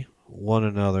celebrity, one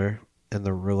another, and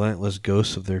the relentless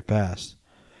ghosts of their past.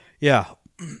 Yeah,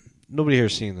 nobody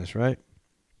here's seen this, right?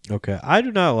 Okay, I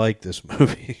do not like this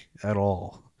movie at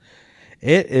all.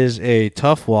 It is a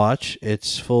tough watch.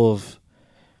 It's full of,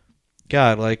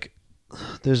 God, like,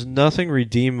 there's nothing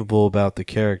redeemable about the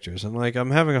characters. I'm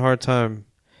having a hard time.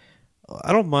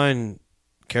 I don't mind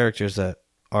characters that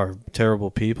are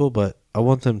terrible people, but I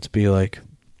want them to be like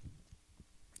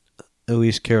at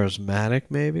least charismatic,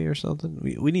 maybe, or something.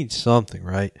 We need something,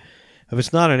 right? if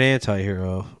it's not an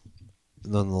anti-hero,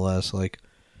 nonetheless, I'm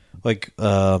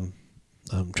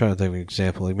trying to think of an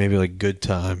example, like maybe like Good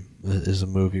Time is a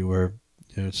movie where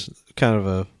it's kind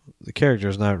of the character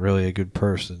is not really a good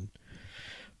person,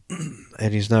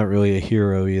 and he's not really a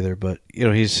hero either, but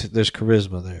there's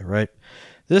charisma there, right?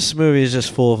 This movie is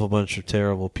just full of a bunch of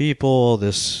terrible people,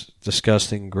 this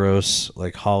disgusting, gross,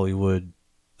 like Hollywood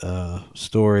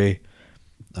story.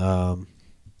 A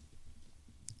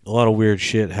lot of weird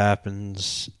shit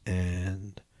happens,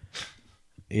 and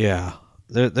yeah.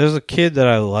 There's a kid that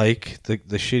I like, the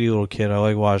shitty little kid. I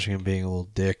like watching him being a little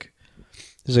dick.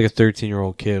 He's like a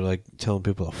 13-year-old kid, like telling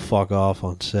people to fuck off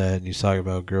on set, and he's talking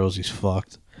about girls he's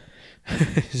fucked. I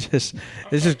fucked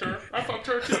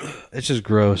her too. It's just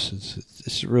gross.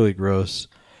 It's really gross.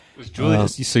 So you're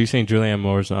saying Julianne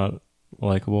Moore's not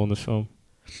likable in this film?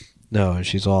 No, and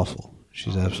she's awful.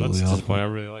 She's absolutely that's awful. the point. I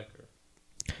really like her.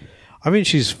 I mean,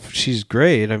 she's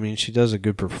great. I mean, she does a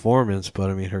good performance, but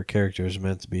I mean, her character is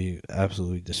meant to be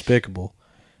absolutely despicable,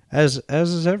 as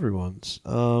is everyone's.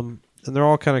 And they're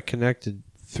all kind of connected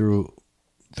through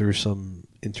some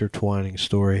intertwining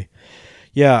story.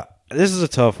 Yeah, this is a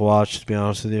tough watch, to be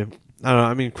honest with you. I don't know.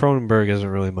 I mean, Cronenberg isn't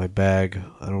really my bag.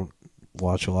 I don't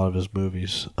watch a lot of his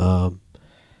movies,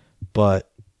 but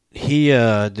he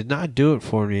did not do it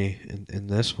for me in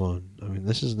this one. I mean,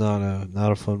 this is not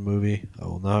a fun movie. I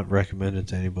will not recommend it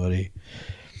to anybody.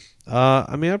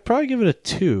 I mean, I'd probably give it a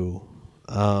 2.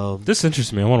 This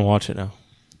interests me. I want to watch it now.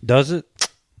 Does it?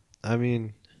 I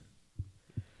mean,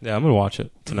 yeah, I'm gonna watch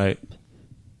it tonight.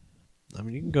 I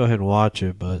mean, you can go ahead and watch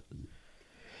it, but I'm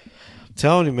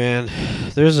telling you, man,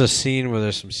 there's a scene where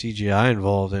there's some CGI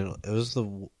involved, and it was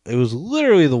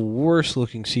literally the worst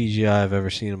looking CGI I've ever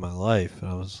seen in my life.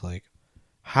 And I was like,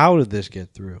 how did this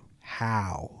get through?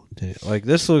 How did it? Like,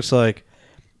 this looks like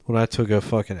when I took a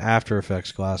fucking After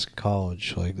Effects class in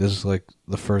college. Like, this is like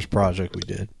the first project we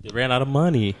did. They ran out of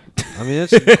money. I mean,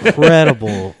 it's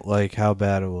incredible, like, how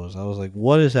bad it was. I was like,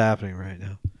 what is happening right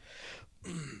now?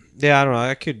 Yeah, I don't know.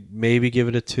 I could maybe give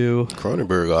it a 2.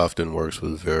 Cronenberg often works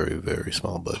with very, very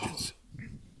small budgets.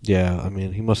 Yeah, I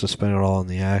mean, he must have spent it all on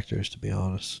the actors, to be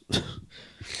honest.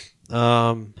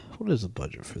 What is the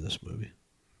budget for this movie?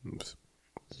 It's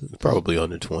probably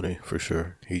under 20 for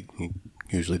sure. He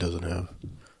usually doesn't have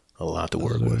a lot to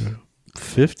work with.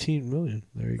 15 million.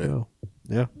 There you go.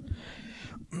 Yeah,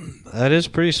 that is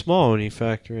pretty small when you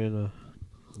factor in.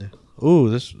 Ooh,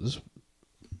 this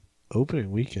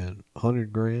opening weekend,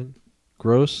 $100,000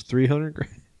 gross, $300,000.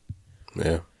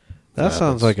 Yeah, that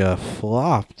sounds like a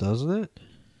flop, doesn't it?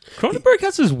 Cronenberg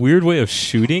has this weird way of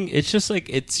shooting. I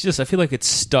feel like it's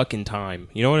stuck in time.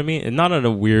 You know what I mean? And not in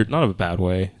a bad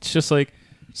way. It's just like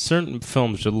certain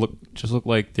films just look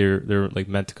like they're like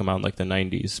meant to come out in like the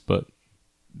 90s, but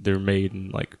they're made in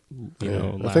like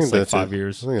last like 5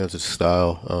 years. I think that's his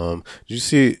style. Did you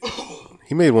see?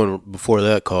 He made one before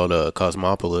that called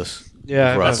Cosmopolis.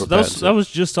 Yeah, that was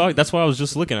just talking. That's why I was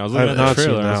just looking. I was looking at the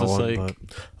trailer. I was just like,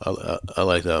 I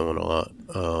like that one a lot.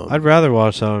 I'd rather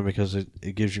watch that one because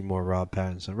it gives you more Rob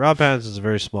Pattinson. Rob Pattinson is a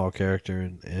very small character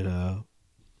in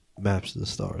Maps to the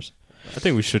Stars. I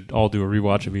think we should all do a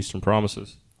rewatch of Eastern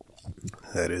Promises.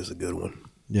 That is a good one.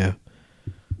 Yeah.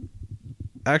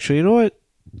 Actually, you know what?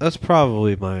 That's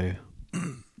probably my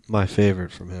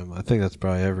favorite from him. I think that's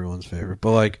probably everyone's favorite.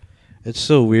 But like, it's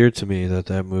so weird to me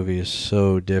that movie is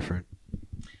so different.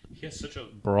 He has such a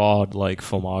broad like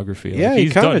filmography. Yeah, he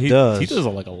kind of does. He does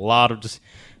like a lot of just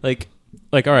like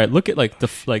all right. Look at like the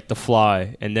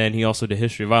Fly, and then he also did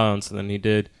History of Violence, and then he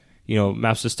did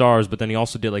Maps to Stars, but then he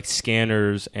also did like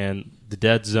Scanners and The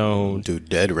Dead Zone. Dude,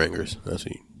 Dead Ringers. That's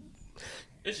what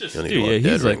it's just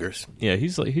Dead Ringers.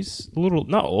 He's a little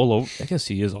not all over. I guess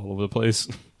he is all over the place.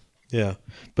 Yeah,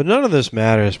 but none of this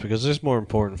matters because there's more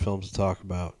important films to talk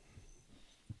about.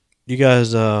 You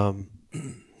guys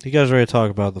ready to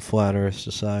talk about the Flat Earth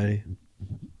Society?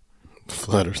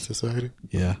 Flat Earth Society?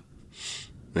 Yeah.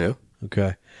 Yeah.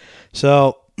 Okay.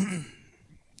 So,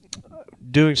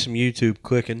 doing some YouTube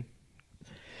clicking,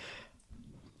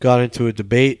 got into a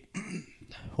debate.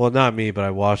 Well, not me, but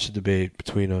I watched a debate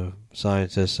between a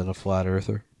scientist and a flat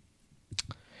earther.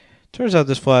 Turns out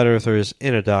this flat earther is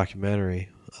in a documentary.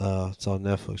 It's on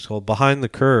Netflix called Behind the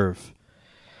Curve.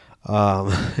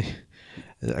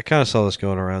 I kind of saw this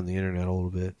going around the internet a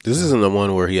little bit. This isn't the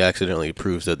one where he accidentally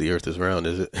proves that the Earth is round,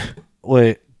 is it?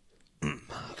 Wait.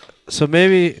 So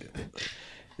maybe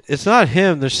it's not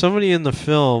him. There's somebody in the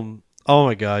film. Oh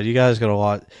my God, you guys gotta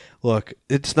watch. Look,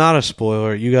 it's not a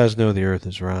spoiler. You guys know the Earth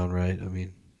is round, right? I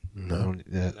mean, no.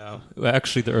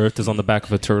 Actually, the Earth is on the back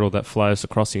of a turtle that flies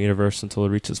across the universe until it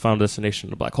reaches final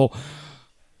destination, a black hole.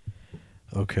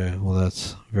 Okay, well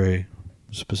that's very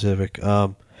specific.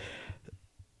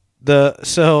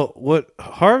 So what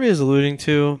Harvey is alluding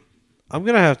to, I'm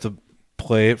gonna have to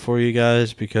play it for you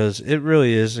guys because it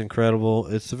really is incredible.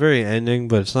 It's the very ending,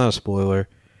 but it's not a spoiler.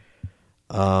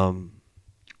 I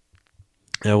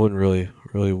wouldn't really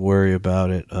worry about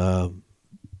it,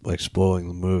 like spoiling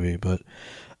the movie. But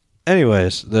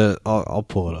anyways, I'll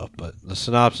pull it up. But the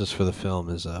synopsis for the film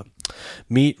is: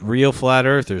 meet real flat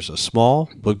earthers, a small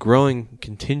but growing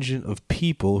contingent of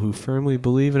people who firmly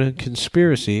believe in a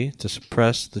conspiracy to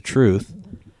suppress the truth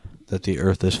that the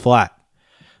Earth is flat.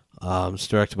 It's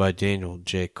directed by Daniel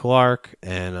J. Clark,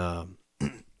 and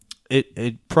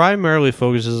it primarily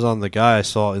focuses on the guy I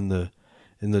saw in the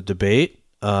debate.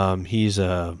 His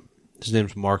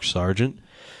name's Mark Sargent.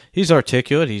 He's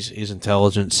articulate. He's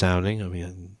intelligent sounding. I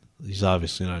mean, he's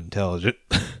obviously not intelligent.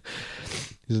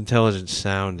 He's intelligent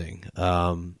sounding.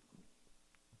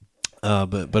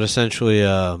 But essentially,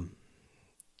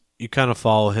 you kind of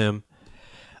follow him.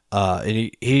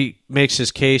 And he makes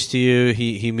his case to you.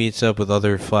 He meets up with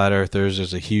other flat earthers.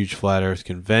 There's a huge flat earth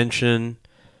convention.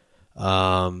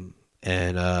 Yeah,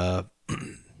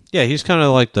 he's kind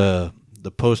of like the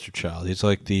poster child. He's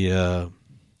like the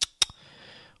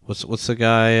what's the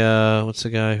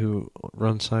guy who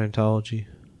runs Scientology?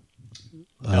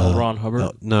 L. Ron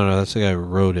Hubbard? No, that's the guy who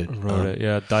wrote it.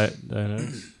 Yeah,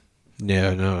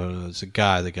 Yeah, no, it's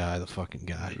the fucking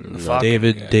guy.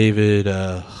 David.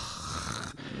 I'm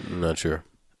not sure.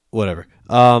 Whatever.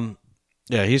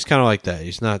 Yeah, he's kind of like that.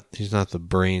 He's not the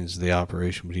brains of the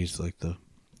operation, but he's like the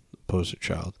poster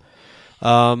child.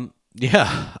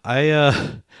 Yeah,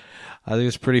 I think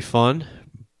it's pretty fun,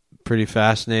 pretty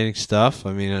fascinating stuff.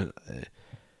 I mean,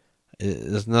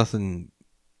 there's nothing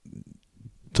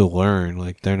to learn.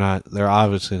 Like they're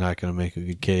obviously not going to make a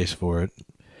good case for it.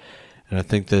 And I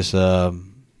think this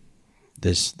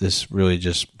really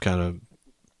just kind of,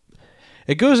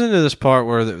 it goes into this part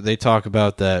where they talk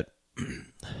about that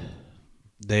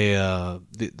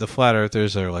the flat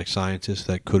earthers are like scientists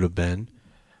that could have been,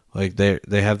 like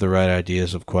they have the right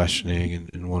ideas of questioning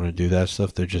and want to do that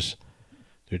stuff. They're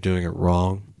doing it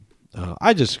wrong.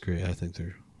 I disagree. I think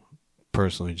they're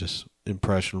personally just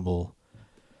impressionable,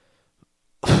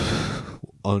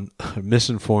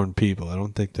 misinformed people. I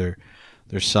don't think they're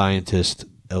scientist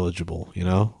eligible. You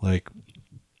know, like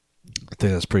I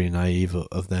think that's pretty naive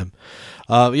of them.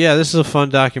 Yeah, this is a fun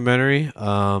documentary.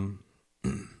 Fuck,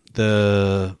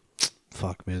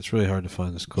 man, it's really hard to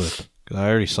find this clip. I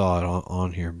already saw it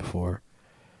on here before.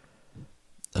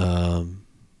 Man,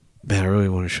 I really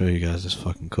want to show you guys this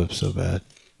fucking clip so bad.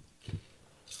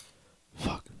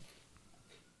 Fuck.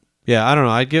 Yeah, I don't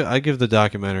know. I'd give the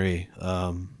documentary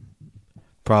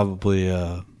probably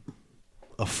a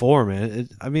 4, man.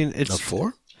 It's a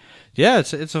 4. Yeah,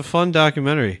 it's a fun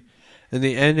documentary, and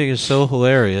the ending is so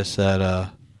hilarious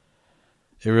that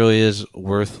it really is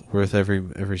worth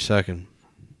every second.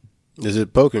 Is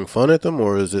it poking fun at them,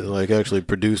 or is it like actually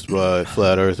produced by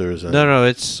flat earthers? No,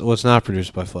 it's not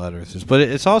produced by flat earthers, but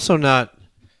it's also not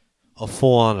a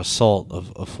full-on assault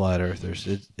of flat earthers.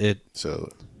 So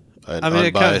an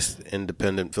unbiased,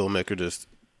 independent filmmaker just.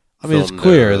 I mean, it's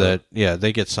clear that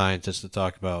they get scientists to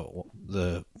talk about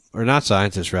or not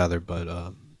scientists rather,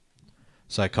 but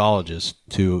psychologists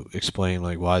to explain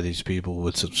like why these people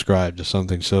would subscribe to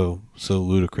something so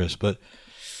ludicrous. But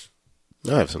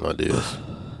I have some ideas.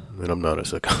 I mean, I'm not a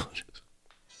psychologist.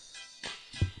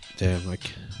 Damn, I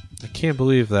can't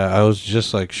believe that. I was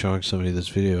just like showing somebody this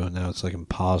video, and now it's like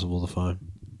impossible to find.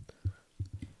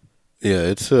 Yeah,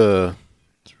 it's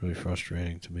really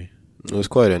frustrating to me. It was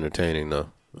quite entertaining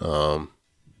though.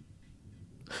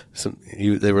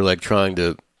 They were like trying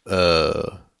to.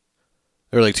 There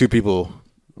were like two people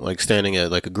like standing at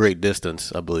like a great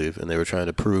distance, I believe, and they were trying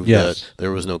to prove that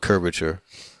there was no curvature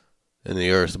in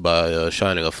the Earth by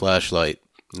shining a flashlight.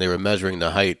 And they were measuring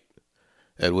the height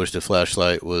at which the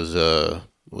flashlight was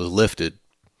lifted,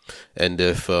 and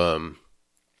if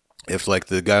like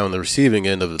the guy on the receiving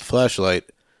end of the flashlight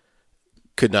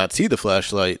could not see the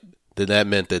flashlight, then that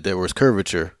meant that there was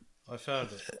curvature. I found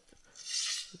it,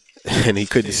 and he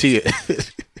couldn't see it.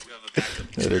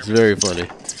 And it's very funny.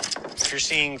 If you're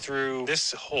seeing through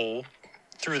this hole,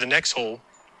 through the next hole,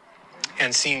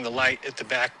 and seeing the light at the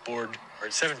backboard, or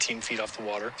at 17 feet off the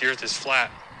water, the Earth is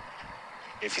flat.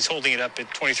 If he's holding it up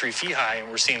at 23 feet high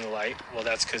and we're seeing the light, well,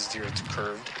 that's because the Earth's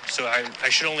curved. So I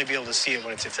should only be able to see it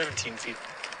when it's at 17 feet.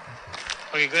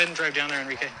 Okay, go ahead and drive down there,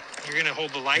 Enrique. You're going to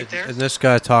hold the light there? And this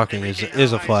guy talking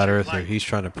is a flat earther. He's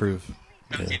trying to prove.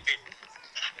 Yeah.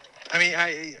 I mean,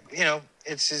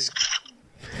 it's his...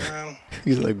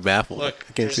 He's like baffled. Look,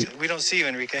 I can't see. We don't see you,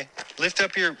 Enrique. Lift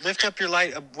up your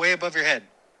light way above your head.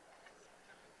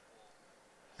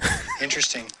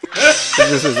 Interesting.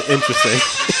 This is interesting.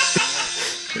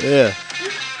 Yeah.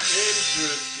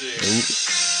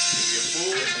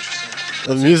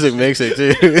 The music makes it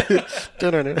too.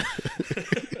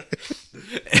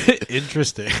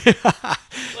 Interesting,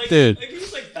 dude. Like, he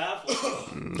was like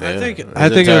baffled. I think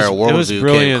entire it world was zoo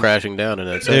brilliant. came crashing down in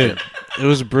that second. Dude, it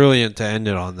was brilliant to end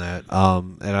it on that.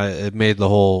 And it made the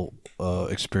whole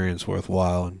experience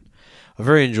worthwhile and a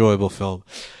very enjoyable film.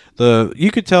 You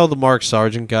could tell the Mark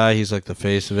Sargent guy. He's like the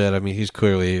face of it. I mean, he's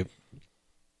clearly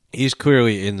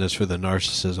in this for the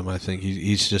narcissism. I think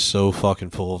he's just so fucking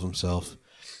full of himself,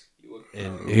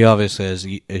 and he obviously has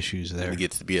issues there. He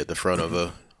gets to be at the front of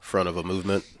a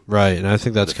movement, right? And I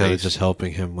think that's kind of face. just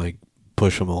helping him like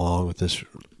push him along with this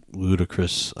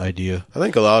ludicrous idea. I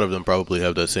think a lot of them probably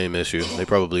have that same issue. They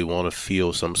probably want to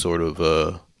feel some sort of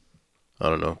I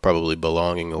don't know, probably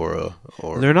belonging or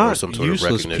they're not some sort of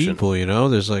useless recognition. people, you know.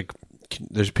 There's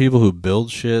people who build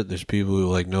shit. There's people who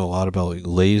like know a lot about like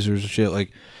lasers and shit.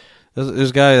 Like there's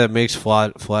a guy that makes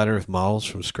flat Earth models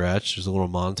from scratch. There's a little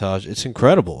montage. It's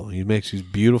incredible. He makes these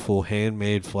beautiful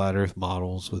handmade flat Earth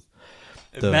models with.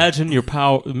 Imagine your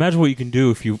power. Imagine what you can do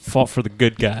if you fought for the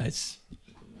good guys.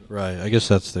 Right. I guess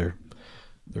that's their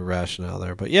rationale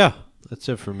there. But yeah, that's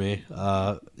it for me.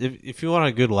 If you want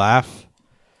a good laugh.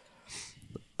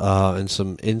 And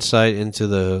some insight into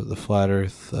the Flat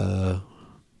Earth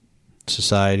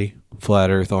Society, Flat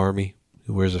Earth Army,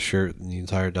 who wears a shirt in the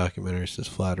entire documentary says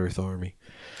Flat Earth Army.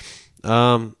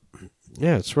 Yeah,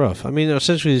 it's rough. I mean,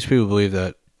 essentially these people believe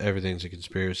that everything's a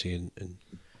conspiracy and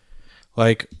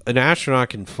like an astronaut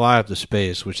can fly up to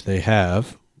space, which they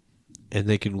have, and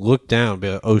they can look down and be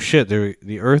like, oh shit,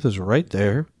 the Earth is right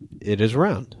there. It is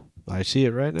round. I see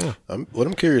it right now. What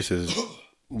I'm curious is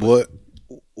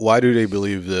why do they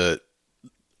believe that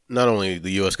not only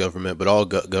the U.S. government but all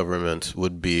governments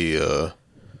would be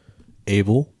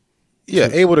able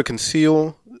to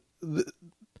conceal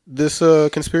this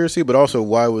conspiracy, but also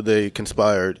why would they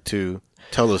conspire to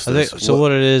tell us this?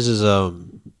 What it is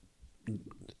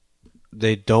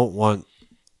they don't want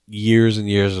years and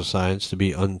years of science to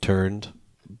be unturned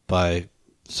by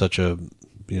such a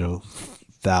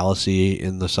fallacy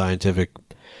in the scientific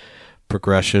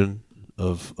progression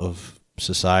of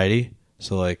society.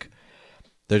 So like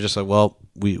they're just like, well,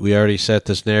 we already set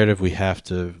this narrative. We have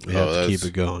to keep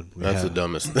it going. That's the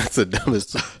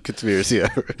dumbest conspiracy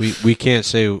ever. We can't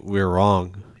say we're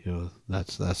wrong.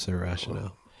 That's their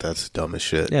rationale. That's dumb as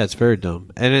shit. Yeah, it's very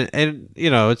dumb. And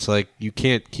it's like you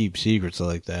can't keep secrets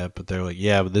like that. But they're like,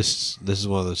 yeah, but this is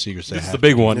one of those secrets. This is the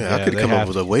big one. Yeah, I could come up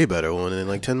with a way better one in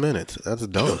like 10 minutes. That's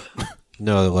dumb.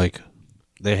 No, like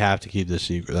they have to keep this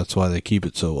secret. That's why they keep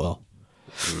it so well.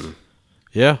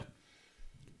 Yeah.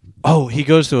 Oh, he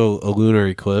goes to a lunar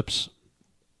eclipse,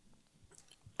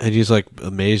 and he's like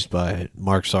amazed by it.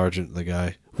 Mark Sargent, the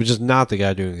guy, which is not the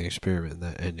guy doing the experiment in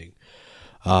that ending.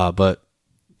 But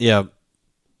yeah,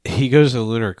 he goes to the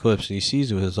lunar eclipse and he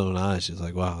sees it with his own eyes. He's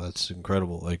like, "Wow, that's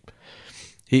incredible!" Like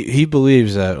he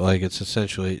believes that like it's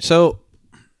essentially so.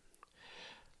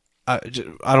 I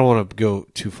don't want to go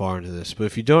too far into this, but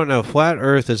if you don't know, Flat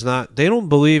Earth is not. They don't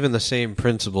believe in the same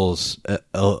principles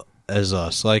as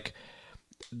us. Like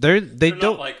they don't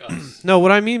not like us. No,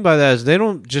 what I mean by that is they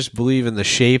don't just believe in the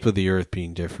shape of the Earth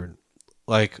being different.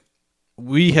 Like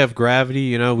we have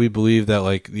gravity, we believe that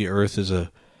like the Earth is in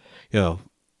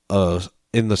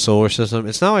the solar system.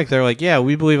 It's not like they're like, yeah,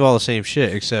 we believe all the same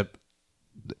shit, except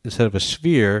instead of a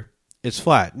sphere, it's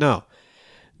flat. No.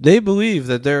 They believe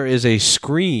that there is a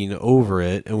screen over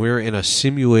it, and we're in a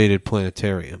simulated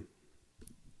planetarium,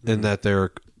 and that there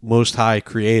are most high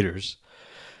creators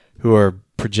who are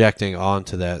projecting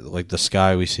onto that. Like the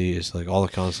sky we see is like all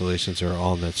the constellations are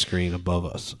on that screen above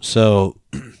us. So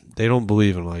they don't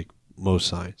believe in like most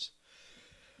science.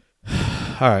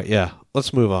 All right, yeah,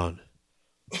 let's move on.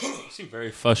 You seem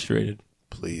very frustrated.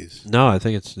 Please. No, I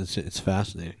think it's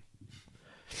fascinating.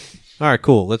 All right,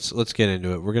 cool. Let's get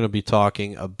into it. We're going to be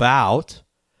talking about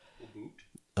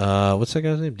what's that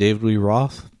guy's name? David Lee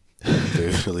Roth?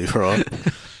 David Lee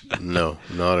Roth? No,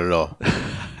 not at all.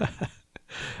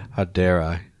 How dare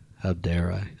I?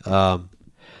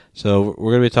 So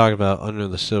we're going to be talking about Under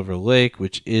the Silver Lake,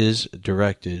 which is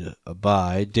directed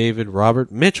by David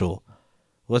Robert Mitchell.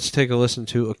 Let's take a listen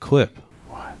to a clip.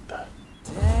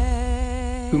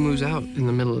 Who moves out in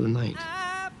the middle of the night?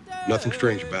 Nothing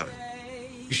strange about it.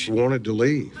 She wanted to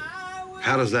leave.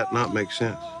 How does that not make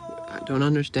sense? I don't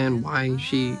understand why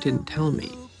she didn't tell me.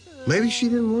 Maybe she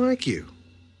didn't like you.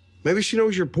 Maybe she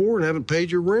knows you're poor and haven't paid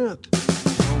your rent.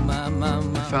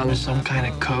 I found some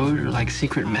kind of code or like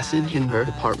secret message in her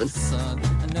apartment.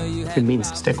 It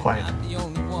means stay quiet.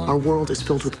 Our world is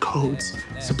filled with codes,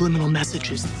 subliminal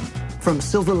messages, from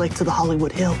Silver Lake to the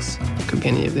Hollywood Hills. Could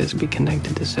any of this be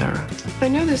connected to Sarah? I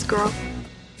know this girl.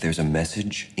 There's a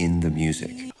message in the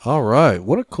music. All right.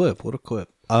 What a clip. What a clip.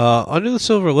 Under the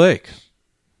Silver Lake,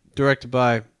 directed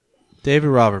by David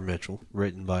Robert Mitchell,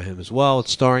 written by him as well.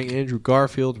 It's starring Andrew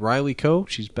Garfield, Riley Coe.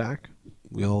 She's back.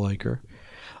 We all like her.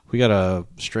 We got a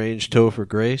strange Topher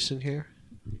Grace in here.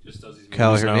 Just does these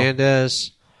Cal movies now.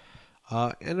 Hernandez,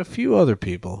 and a few other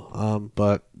people,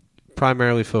 but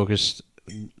primarily focused,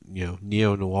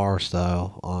 neo-noir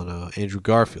style on Andrew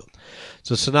Garfield.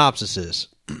 So synopsis is,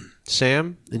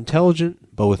 Sam,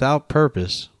 intelligent but without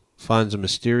purpose, finds a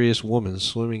mysterious woman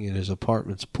swimming in his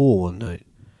apartment's pool one night.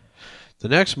 The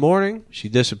next morning, she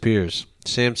disappears.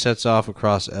 Sam sets off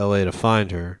across L.A. to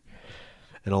find her,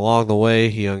 and along the way,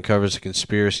 he uncovers a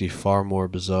conspiracy far more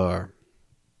bizarre.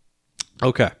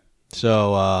 Okay,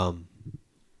 so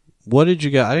what did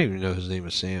you guys... I didn't even know his name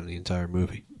was Sam the entire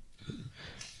movie.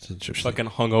 It's interesting. Fucking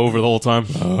hung over the whole time.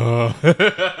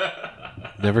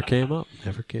 Never came up.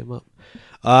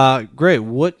 Great.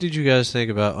 What did you guys think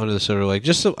about Under the Silver Lake?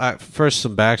 Just first,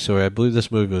 some backstory. I believe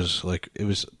this movie was it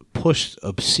was pushed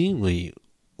obscenely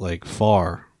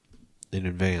far in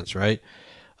advance, right?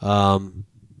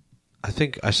 I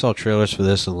think I saw trailers for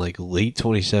this in late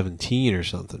 2017 or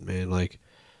something, man.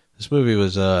 This movie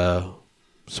was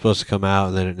supposed to come out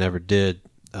and then it never did.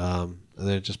 And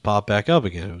then it just popped back up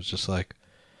again. It was just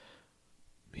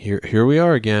here we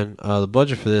are again. The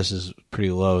budget for this is pretty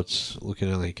low. It's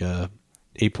looking at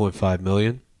 $8.5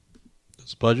 million.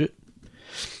 That's the budget.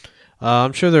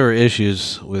 I'm sure there were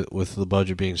issues with the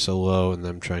budget being so low and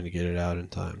them trying to get it out in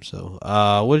time. So,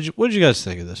 what did you guys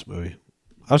think of this movie?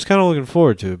 I was kind of looking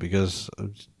forward to it because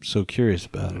I'm so curious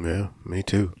about it. Yeah, me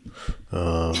too.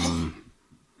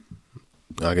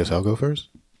 I guess I'll go first.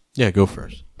 Yeah, go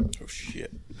first. Oh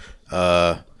shit.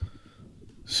 How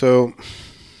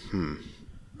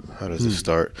does this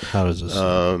start?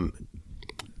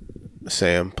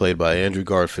 Sam, played by Andrew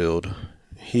Garfield.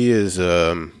 He is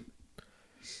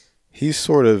he's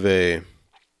sort of a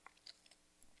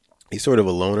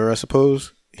loner, I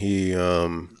suppose. He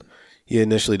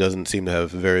initially doesn't seem to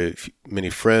have very many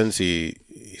friends. He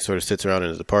sort of sits around in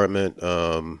his apartment,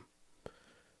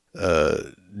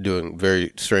 doing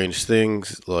very strange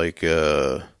things like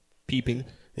Peeping.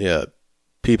 Yeah,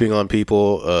 peeping on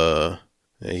people.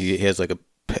 He has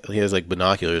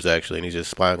binoculars actually, and he's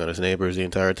just spying on his neighbors the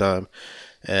entire time.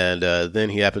 And then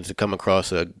he happens to come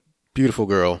across a beautiful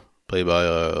girl played by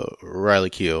Riley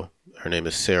Keough. Her name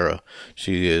is Sarah.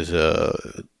 She is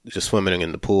just swimming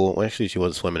in the pool. Well, actually, she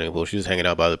wasn't swimming in the pool. She was hanging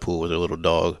out by the pool with her little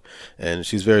dog. And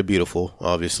she's very beautiful,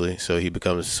 obviously. So he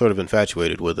becomes sort of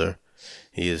infatuated with her.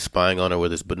 He is spying on her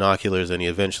with his binoculars, and he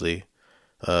eventually,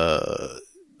 I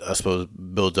suppose,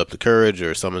 builds up the courage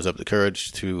or summons up the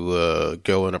courage to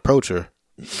go and approach her.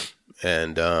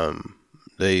 And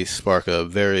they spark a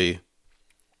very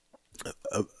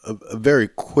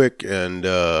quick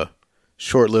and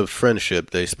short-lived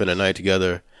friendship. They spend a night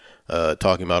together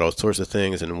talking about all sorts of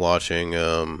things and watching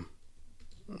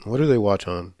what do they watch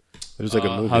on? It was a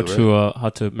movie, How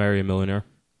to Marry a Millionaire.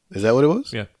 Is that what it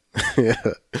was? Yeah.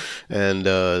 Yeah. And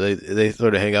they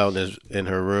sort of hang out in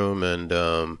her room and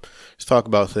just talk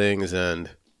about things, and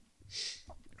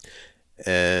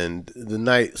the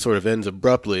night sort of ends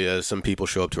abruptly as some people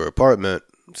show up to her apartment.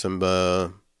 Some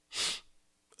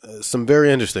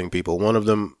very interesting people. One of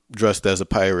them dressed as a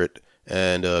pirate,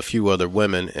 and a few other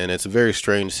women, and it's a very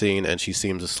strange scene. And she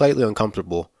seems slightly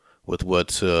uncomfortable with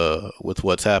what's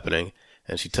happening,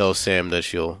 and she tells Sam that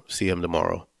she'll see him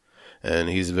tomorrow, and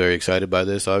he's very excited by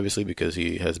this, obviously, because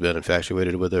he has been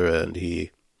infatuated with her and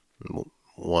he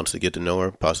wants to get to know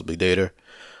her, possibly date her.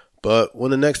 But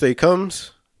when the next day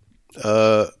comes,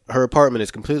 her apartment is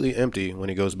completely empty when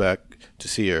he goes back to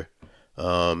see her.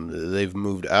 They've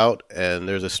moved out, and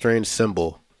there's a strange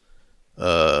symbol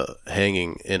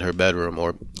hanging in her bedroom,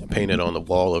 or painted on the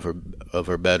wall of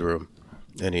her bedroom.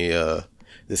 And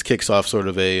this kicks off sort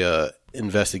of a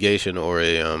investigation, or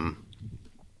it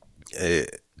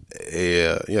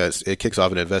kicks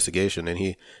off an investigation, and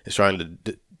he is trying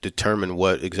to determine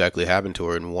what exactly happened to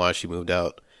her and why she moved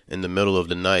out in the middle of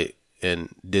the night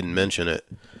and didn't mention it.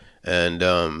 And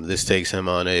this takes him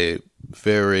on a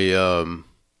very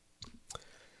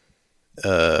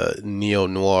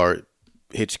neo-noir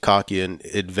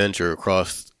Hitchcockian adventure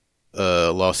across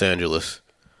Los Angeles.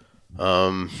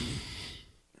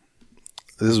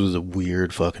 This was a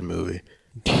weird fucking movie.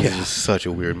 Yeah. It was such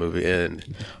a weird movie,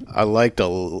 and I liked a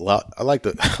lot. I liked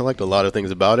a lot of things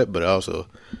about it, but I also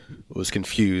was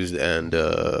confused, and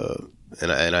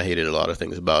I hated a lot of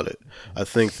things about it. I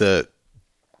think that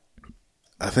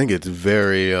I think it's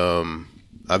very.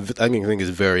 I think it's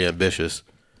very ambitious.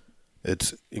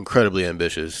 It's incredibly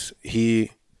ambitious.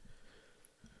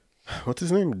 What's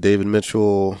his name? David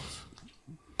Mitchell.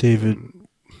 David.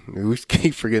 We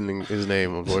keep forgetting his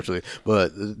name, unfortunately.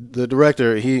 But the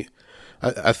director,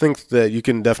 I think that you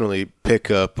can definitely pick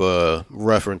up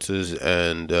references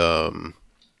and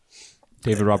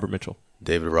David Robert Mitchell.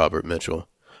 David Robert Mitchell.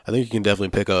 I think you can definitely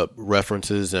pick up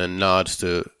references and nods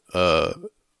to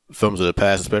films of the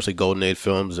past, especially Golden Age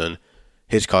films and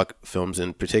Hitchcock films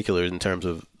in particular, in terms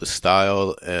of the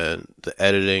style and the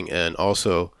editing, and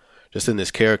also just in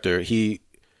this character, he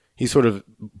sort of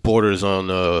borders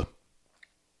on.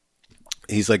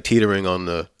 He's like teetering on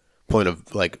the point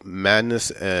of like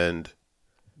madness, and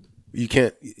you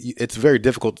can't. It's very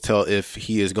difficult to tell if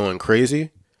he is going crazy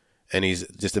and he's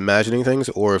just imagining things,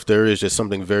 or if there is just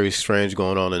something very strange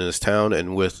going on in his town,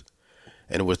 and with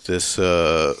this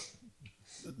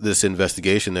this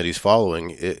investigation that he's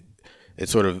following, it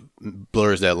sort of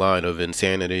blurs that line of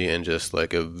insanity and just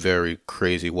like a very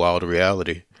crazy, wild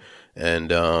reality. And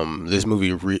this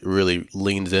movie really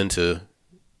leans into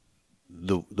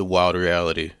the wild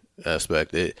reality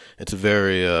aspect. It's a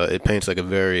very it paints like a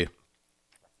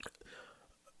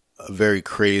very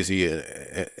crazy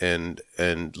and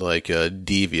like a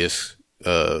devious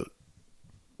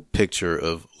picture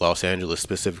of Los Angeles,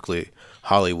 specifically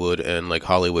Hollywood, and like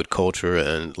Hollywood culture,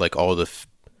 and like all the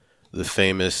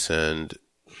famous and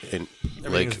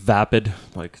like vapid,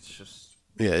 like it's just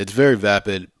it's very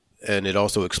vapid, and it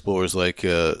also explores like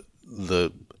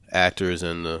the actors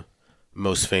and the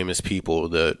most famous people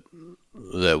that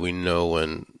we know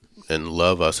and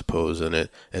love, I suppose, and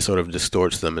it sort of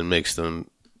distorts them and makes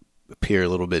them appear a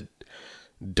little bit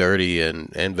dirty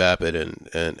and vapid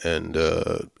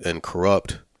and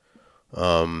corrupt.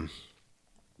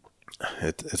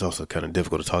 It's also kind of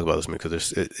difficult to talk about this movie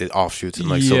because it offshoots in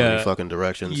like so many fucking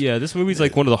directions. Yeah, this movie's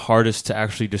like one of the hardest to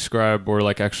actually describe or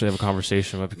like actually have a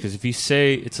conversation about, because if you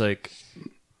say it's like,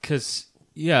 because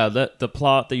that the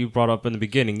plot that you brought up in the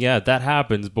beginning, that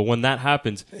happens, but when that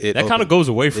happens, that kind of goes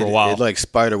away for a while. It like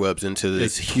spiderwebs into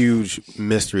this huge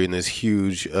mystery and this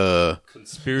huge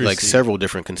conspiracy, like several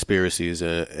different conspiracies,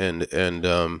 and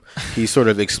he sort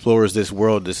of explores this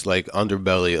world, this like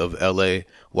underbelly of LA,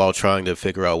 while trying to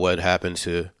figure out what happened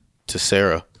to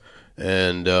Sarah.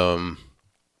 And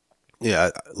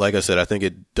like I said, I think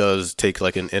it does take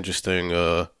like an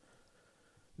interesting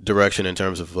direction in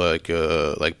terms of like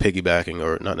piggybacking,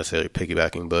 or not necessarily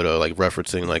piggybacking, but like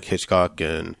referencing like Hitchcock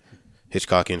and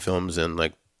Hitchcockian films, and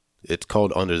like it's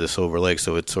called Under the Silver Lake,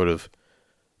 so it sort of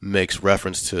makes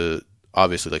reference to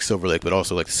obviously like Silver Lake, but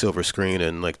also like the silver screen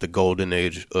and like the golden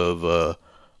age of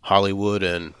Hollywood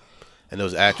and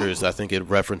those actors. I think it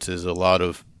references a lot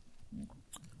of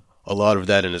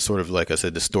that, and it sort of, like I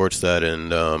said, distorts that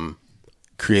and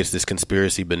creates this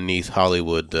conspiracy beneath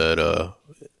Hollywood that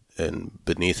and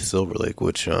beneath Silver Lake,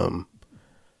 which is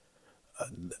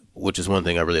one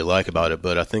thing I really like about it.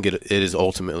 But I think it is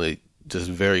ultimately just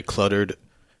very cluttered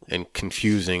and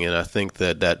confusing, and I think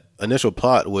that initial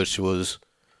plot, which was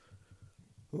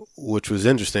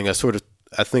interesting, I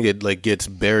think it like gets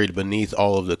buried beneath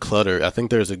all of the clutter. I think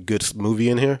there's a good movie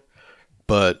in here,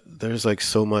 but there's like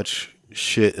so much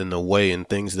shit in the way and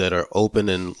things that are open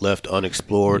and left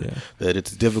unexplored that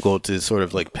it's difficult to sort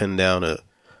of like pin down a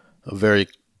very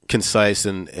concise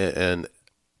and I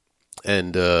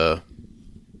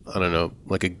don't know,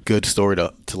 like a good story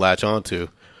to latch onto.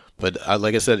 But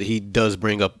like I said, he does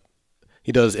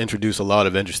introduce a lot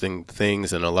of interesting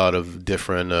things and a lot of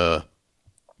different a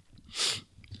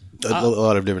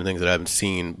lot of different things that I haven't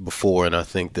seen before, and I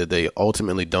think that they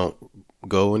ultimately don't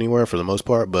go anywhere for the most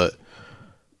part. But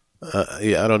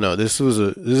I don't know. This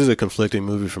is a conflicting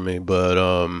movie for me, but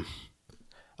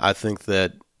I think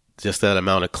that just that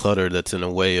amount of clutter that's in the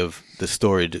way of the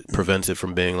story prevents it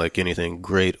from being like anything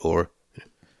great or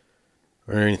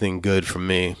anything good for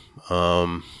me.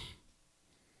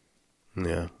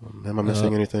 Yeah. Am I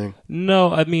missing anything?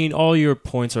 No, I mean, all your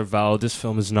points are valid. This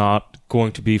film is not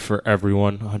going to be for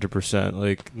everyone 100%.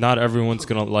 Like, not everyone's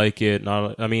going to like it.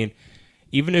 I mean,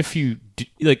 even if you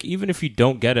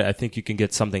don't get it, I think you can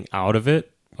get something out of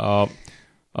it.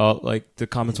 Like the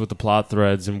comments with the plot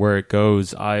threads and where it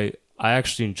goes, I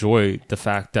actually enjoy the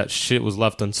fact that shit was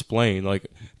left unexplained. Like,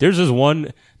 there's this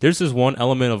one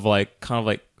element of like kind of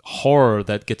like horror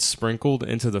that gets sprinkled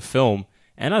into the film,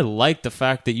 and I like the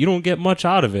fact that you don't get much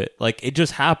out of it. Like, it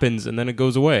just happens and then it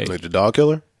goes away. Like the dog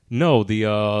killer? No, the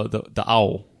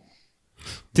owl.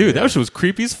 Dude, that shit was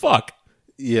creepy as fuck.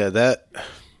 Yeah, that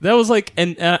was like,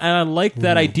 and I like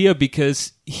that idea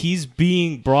because he's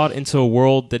being brought into a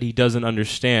world that he doesn't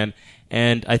understand,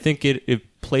 and I think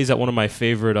it plays at one of my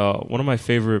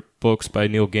favorite books by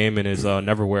Neil Gaiman is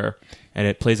Neverwhere, and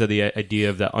it plays at the idea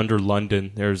of that under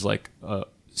London there's like a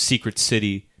secret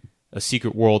city, a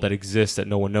secret world that exists that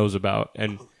no one knows about,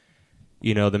 and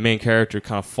the main character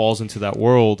kind of falls into that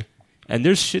world. And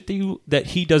there's shit that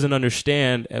he doesn't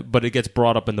understand, but it gets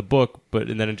brought up in the book,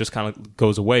 and then it just kind of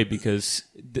goes away because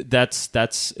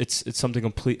it's something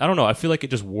complete. I don't know. I feel like it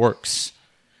just works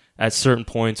at certain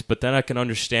points, but then I can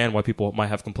understand why people might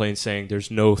have complaints saying there's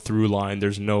no through line,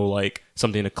 there's no like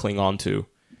something to cling on to.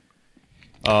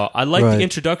 I like the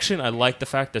introduction. I like the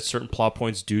fact that certain plot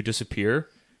points do disappear.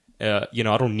 I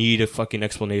don't need a fucking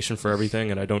explanation for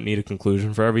everything, and I don't need a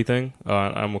conclusion for everything.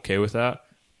 I'm okay with that.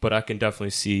 But I can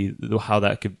definitely see how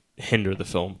that could hinder the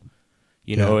film.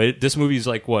 This movie is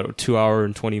like what, a 2 hour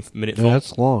and 20-minute film. Yeah,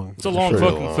 that's long. It's a long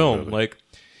fucking film.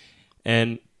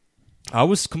 And I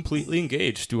was completely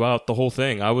engaged throughout the whole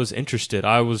thing. I was interested.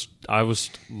 I was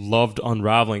loved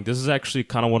unraveling. This is actually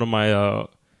kind of one of my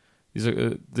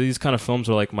these kind of films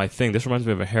are like my thing. This reminds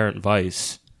me of Inherent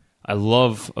Vice. I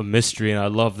love a mystery, and I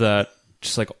love that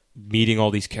just like meeting all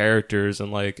these characters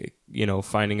and like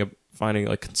finding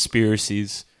like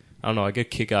conspiracies. I don't know. I get a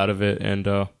kick out of it, and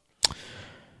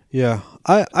yeah,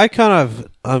 I'm kind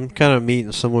of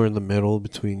meeting somewhere in the middle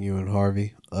between you and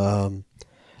Harvey.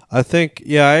 I think,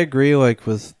 I agree. Like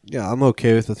I'm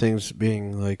okay with the things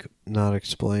being like not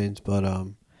explained, but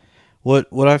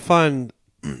what I find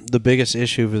the biggest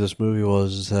issue for this movie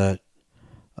was that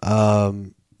a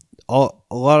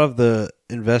lot of the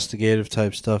investigative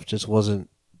type stuff just wasn't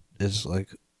as like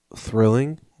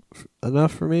thrilling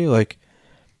enough for me. Like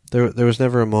there was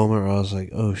never a moment where I was like,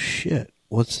 oh shit,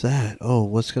 what's that? Oh,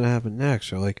 what's gonna happen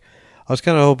next? Or like I was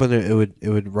kind of hoping that it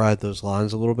would ride those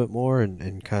lines a little bit more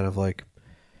and kind of like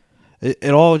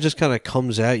it all just kind of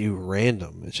comes at you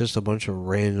random. It's just a bunch of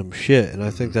random shit, and I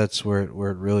think that's where it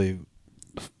really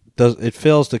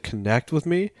fails to connect with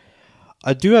me.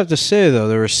 I do have to say though,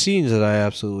 there are scenes that I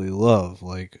absolutely love,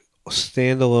 like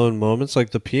standalone moments.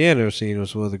 Like the piano scene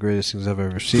was one of the greatest things I've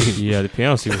ever seen. Yeah, the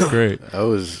piano scene was great. I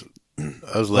was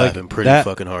laughing pretty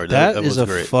fucking hard. That was is a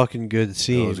great. fucking good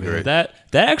scene. That was great. That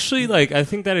actually, like, I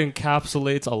think that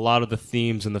encapsulates a lot of the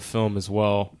themes in the film as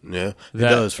well. Yeah, it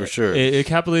does for sure. It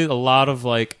encapsulates a lot of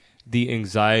like the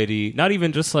anxiety, not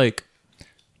even just like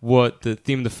what the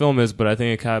theme of the film is, but I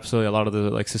think it encapsulates a lot of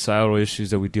the like societal issues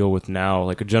that we deal with now,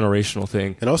 like a generational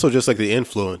thing, and also just like the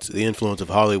influence of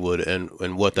Hollywood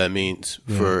and what that means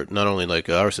for not only like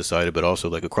our society but also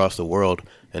like across the world,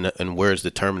 and where it's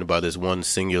determined by this one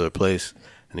singular place,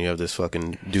 and you have this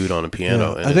fucking dude on a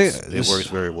piano, and I think it works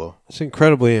very well. It's an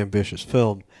incredibly ambitious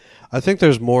film. I think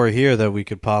there's more here that we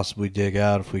could possibly dig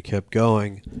out if we kept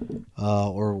going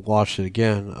or watched it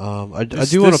again. I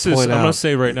do want to point out. I'm going to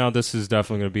say right now, this is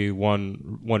definitely going to be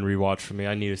one rewatch for me.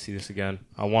 I need to see this again.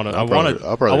 I want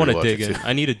to dig in.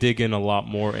 I need to dig in a lot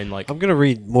more. And like, I'm going to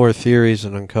read more theories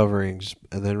and uncoverings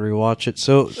and then rewatch it.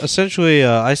 So essentially,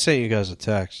 I sent you guys a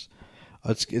text.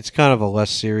 It's kind of a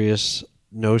less serious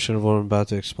notion of what I'm about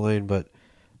to explain, but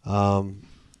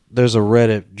there's a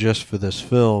Reddit just for this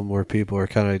film where people are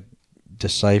kind of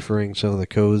deciphering some of the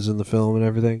codes in the film and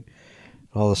everything,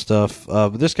 all the stuff.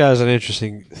 But this guy has an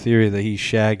interesting theory that he's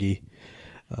Shaggy.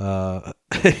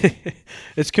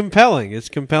 It's compelling. It's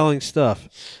compelling stuff.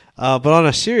 But on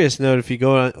a serious note, if you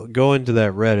go into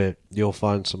that Reddit, you'll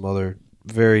find some other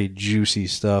very juicy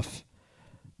stuff.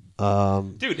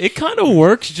 Dude, it kind of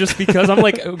works just because I'm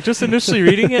like just initially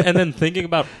reading it and then thinking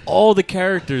about all the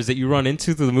characters that you run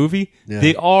into through the movie. Yeah.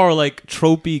 They are like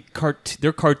tropey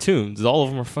they're cartoons. All of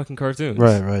them are fucking cartoons.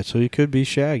 Right. So you could be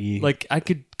Shaggy. Like I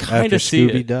could kind of see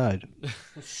Scooby it. Died.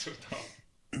 That's so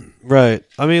dumb. Right.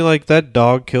 I mean, like that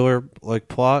dog killer like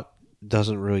plot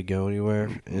doesn't really go anywhere.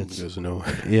 It goes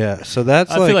nowhere. Yeah. So that's.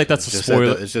 I feel like that's a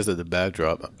spoiler. It's just at the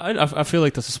backdrop. I feel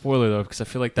like that's a spoiler though, because I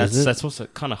feel like that's supposed to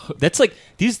kind of. That's like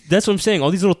these. That's what I'm saying.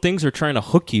 All these little things are trying to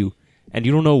hook you, and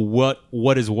you don't know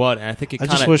what is what. And I think it. I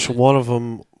just wish one of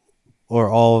them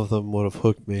or all of them would have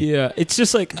hooked me. Yeah, it's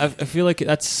just like I feel like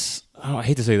that's. I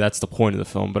hate to say that's the point of the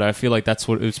film, but I feel like that's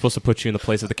what it's supposed to put you in the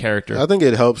place of the character. I think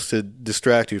it helps to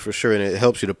distract you for sure, and it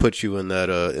helps you to put you in that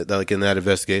like in that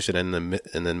investigation and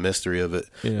the mystery of it.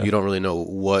 Yeah. You don't really know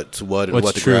what's what and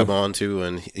what to grab onto,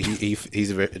 and he's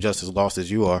just as lost as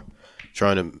you are,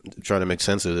 trying to make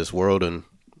sense of this world and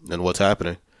what's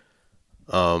happening.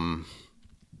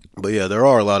 But yeah, there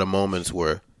are a lot of moments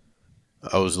where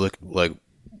I was like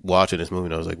watching this movie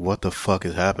and I was like, what the fuck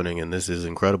is happening? And this is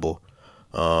incredible.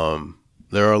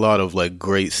 There are a lot of like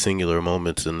great singular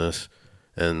moments in this,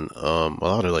 and a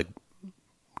lot of like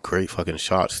great fucking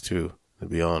shots too, to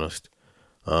be honest.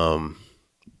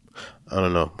 I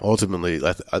don't know. Ultimately,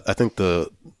 I think the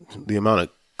amount of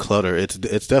clutter, it's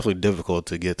definitely difficult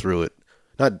to get through it.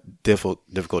 Not difficult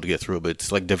to get through, but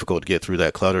it's like difficult to get through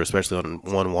that clutter, especially on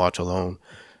one watch alone.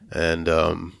 And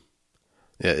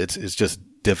it's just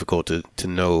difficult to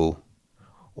know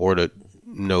or to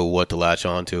know what to latch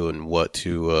onto and what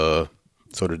to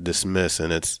sort of dismiss,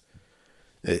 and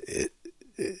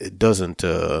it doesn't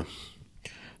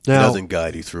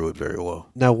guide you through it very well.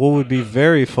 Now, what would be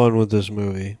very fun with this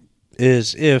movie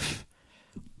is if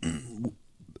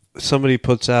somebody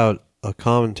puts out a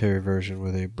commentary version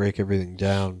where they break everything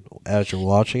down as you're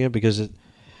watching it, because you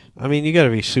got to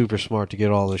be super smart to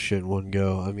get all this shit in one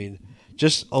go. I mean,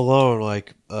 just alone,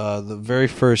 like the very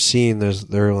first scene,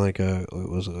 they're like it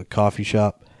was a coffee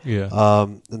shop. Yeah.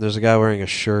 And there's a guy wearing a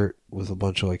shirt with a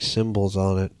bunch of like symbols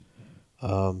on it.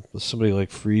 Somebody like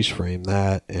freeze frame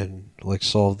that and like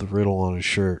solve the riddle on his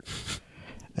shirt.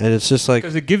 And it's just like,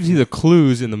 because it gives you the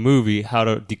clues in the movie how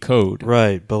to decode.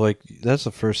 Right, but like that's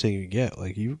the first thing you get.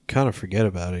 Like you kind of forget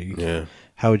about it.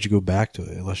 How would you go back to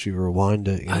it unless you rewind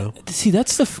it? You know. This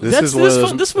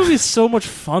movie is so much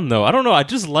fun though. I don't know. I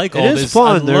just like all this. It is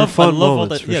fun. There are fun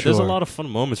moments. Yeah, there's a lot of fun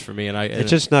moments for me, and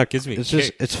gives me.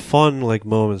 It's fun like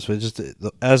moments, but just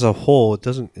as a whole, it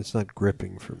doesn't. It's not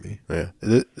gripping for me. Yeah,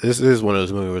 this is one of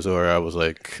those movies where I was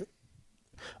like,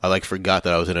 I forgot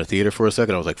that I was in a theater for a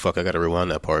second. I was like, "Fuck, I got to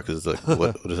rewind that part because like,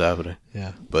 what is happening?"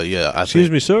 Yeah, but yeah, excuse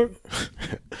me, sir.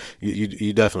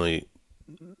 you definitely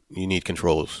need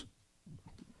controls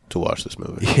to watch this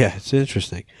movie. Yeah, it's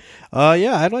interesting.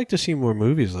 I'd like to see more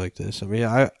movies like this. I mean,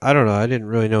 I don't know. I didn't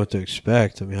really know what to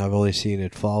expect. I mean, I've only seen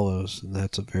It Follows, and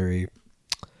that's a very.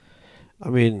 I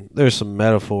mean, there's some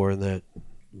metaphor in that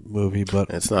movie, but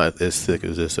it's not as thick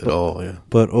as this at all. Yeah,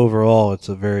 but overall, it's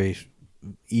a very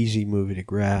easy movie to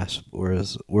grasp.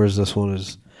 Whereas this one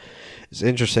is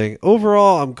interesting.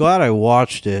 Overall, I'm glad I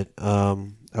watched it. I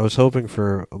was hoping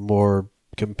for a more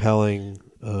compelling,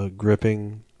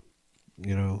 gripping,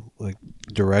 like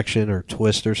direction or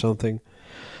twist or something.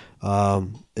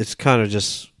 It's kind of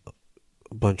just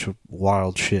a bunch of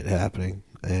wild shit happening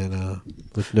and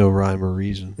with no rhyme or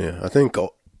reason. Yeah, I think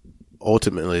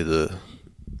ultimately the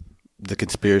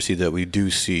conspiracy that we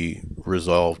do see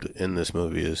resolved in this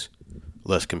movie is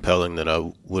less compelling than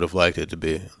I would have liked it to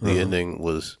be. The ending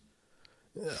was,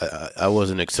 I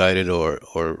wasn't excited or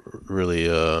really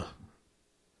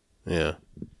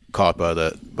caught by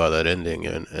that ending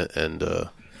and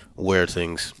where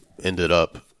things ended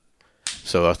up.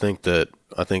 So I think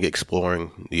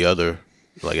exploring the other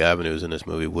like avenues in this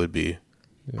movie would be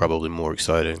probably more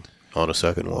exciting on a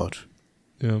second watch.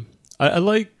 Yeah, I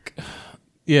like.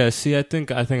 Yeah, see, I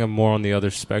think I'm more on the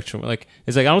other spectrum. Like,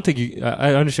 it's like I don't think you.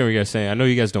 I understand what you guys are saying. I know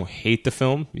you guys don't hate the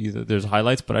film. There's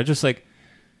highlights, but I just like.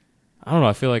 I don't know.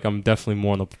 I feel like I'm definitely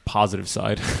more on the positive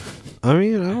side. I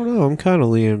mean, I don't know. I'm kind of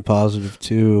leaning positive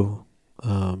too.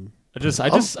 I just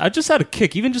had a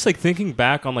kick. Even just like thinking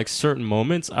back on like certain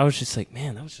moments, I was just like,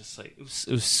 man, that was just like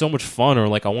it was so much fun. Or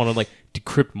like I want to like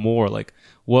decrypt more. Like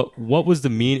what was the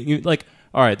meaning? Like,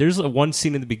 all right, there's one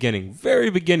scene in the beginning, very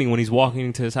beginning, when he's walking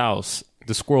into his house,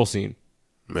 the squirrel scene.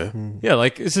 Yeah,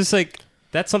 like it's just like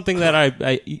that's something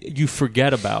that you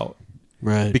forget about.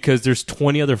 Right. Because there's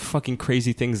 20 other fucking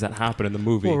crazy things that happen in the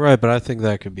movie. Well, right, but I think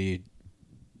that could be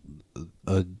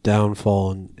a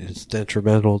downfall and it's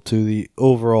detrimental to the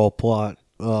overall plot.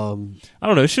 I don't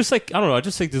know. It's just like, I don't know. I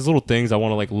just think there's little things I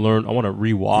want to like learn. I want to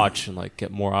rewatch and like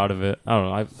get more out of it. I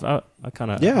don't know. I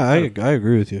kind of. Yeah, I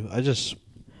agree with you. I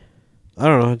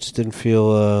don't know. I just didn't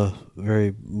feel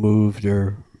very moved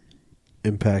or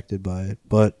impacted by it.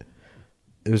 But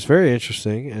it was very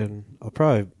interesting, and I'll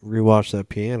probably rewatch that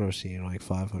piano scene like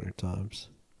 500 times.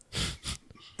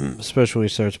 Especially when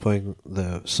he starts playing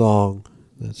the song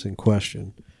that's in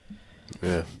question.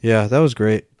 Yeah, that was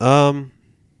great. Yeah,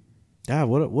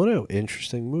 what an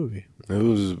interesting movie. It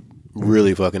was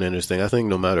really fucking interesting. I think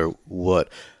no matter what,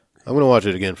 I'm gonna watch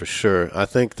it again for sure. I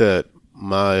think that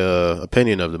my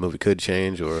opinion of the movie could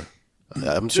change, or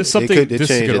I'm just it could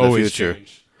change in the future.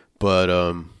 Change.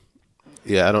 But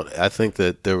yeah, I think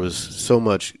that there was so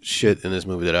much shit in this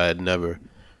movie that I had never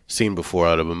seen before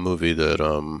out of a movie that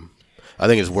I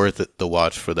think it's worth it to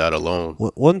watch for that alone.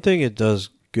 One thing it does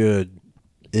good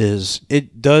is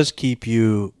it does keep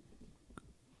you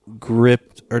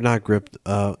engaged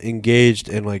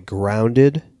and like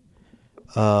grounded.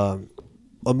 A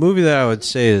movie that I would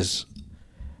say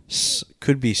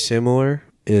could be similar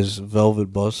is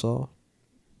Velvet Buzzsaw.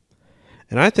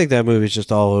 And I think that movie's just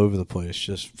all over the place.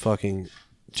 It's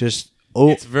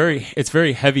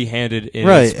very heavy-handed in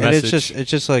right, its message. And it's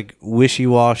just like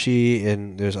wishy-washy,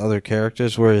 and there's other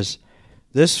characters. Whereas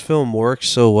this film works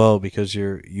so well because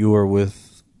you are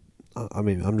with. I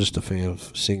mean, I'm just a fan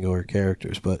of singular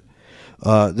characters, but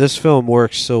this film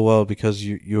works so well because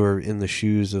you're in the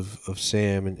shoes of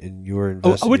Sam and you're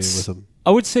investigating with him. I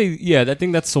would say, yeah, I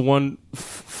think that's the one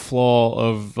flaw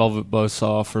of Velvet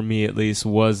Buzzsaw, for me at least,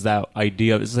 was that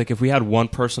idea. It's like if we had one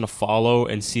person to follow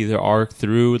and see their arc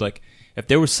through, like if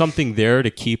there was something there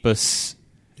to keep us.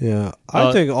 Yeah,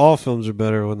 I think all films are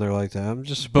better when they're like that. I'm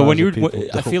just surprised. But when I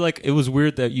that feel like it was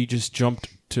weird that you just jumped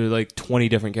to like 20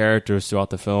 different characters throughout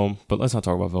the film. But let's not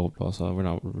talk about Velvet Buzzsaw. We're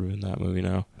not ruining that movie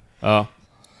now.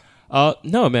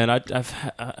 No, man, I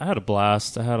had a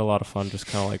blast. I had a lot of fun just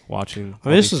kind of like watching. I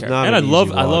mean, this is not. And I love.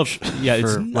 Yeah,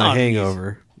 it's for not My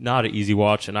Hangover. Not an easy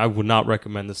watch, and I would not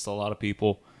recommend this to a lot of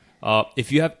people.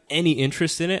 If you have any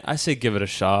interest in it, I say give it a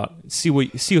shot. See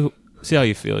how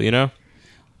you feel, you know.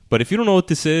 But if you don't know what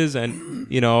this is, and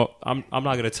you know, I'm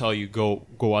not gonna tell you go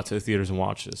out to the theaters and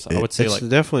watch this. I would say it's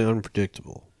like definitely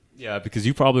unpredictable. Yeah, because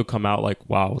you probably come out like,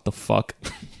 wow, what the fuck.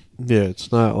 Yeah, it's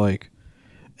not like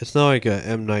a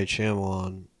M. Night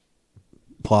Shyamalan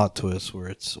plot twist where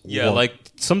it's like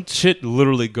some shit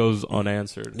literally goes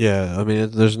unanswered. Yeah, I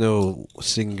mean, there's no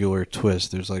singular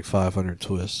twist. There's like 500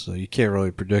 twists, so you can't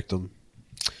really predict them.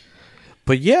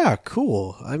 But yeah,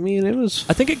 cool. I mean, it was.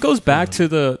 I think it goes back to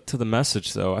the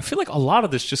message, though. I feel like a lot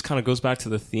of this just kind of goes back to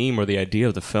the theme or the idea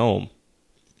of the film.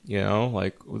 You know,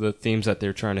 like the themes that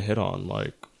they're trying to hit on,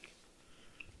 like.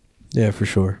 Yeah, for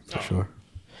sure.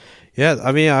 Yeah,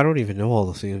 I mean, I don't even know all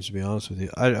the themes, to be honest with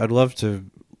you. I'd love to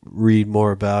read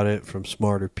more about it from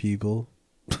smarter people.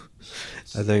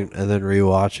 I think, and then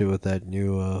rewatch it with that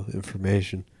new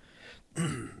information.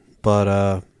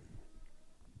 But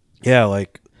yeah,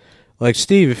 like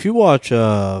Steve, if you watch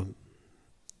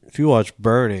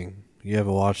Burning, you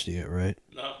haven't watched it yet, right?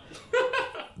 No.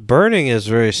 Burning is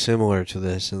very similar to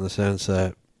this in the sense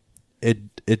that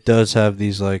it does have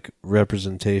these like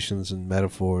representations and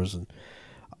metaphors,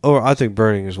 or I think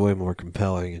Burning is way more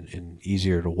compelling and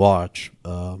easier to watch.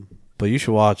 But you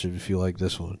should watch it if you like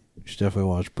this one. You should definitely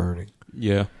watch Burning.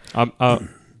 Yeah, I'm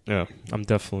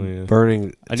definitely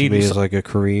Burning. To me is like a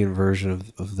Korean version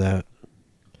of that.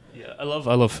 Yeah, I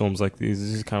love films like these.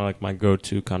 This is kind of like my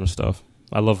go-to kind of stuff.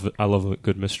 I love a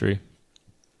good mystery.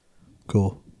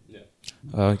 Cool.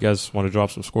 Yeah. You guys want to drop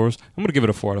some scores? I'm gonna give it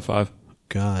a 4 out of 5.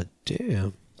 God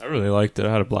damn. I really liked it.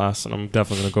 I had a blast, and I'm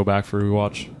definitely gonna go back for a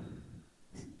rewatch.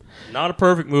 Not a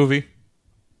perfect movie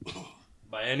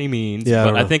by any means,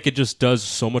 but I think it just does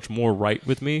so much more right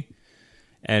with me,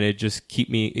 and it just kept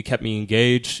me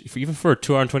engaged. Even for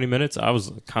 2 hours and 20 minutes, I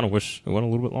was kind of wish it went a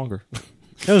little bit longer.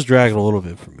 It was dragging a little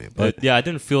bit for me, but yeah, I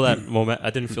didn't feel that I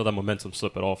didn't feel that momentum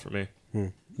slip at all for me.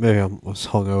 Maybe I was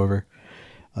hungover.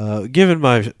 Given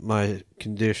my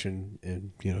condition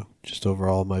and just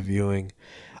overall my viewing,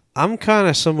 I'm kind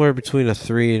of somewhere between a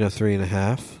 3 and a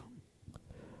 3.5.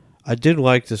 I did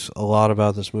like this a lot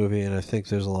about this movie, and I think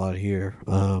there's a lot here.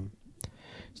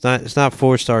 It's not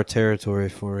 4-star territory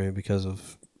for me because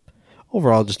of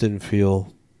overall just didn't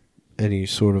feel any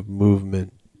sort of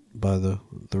movement by the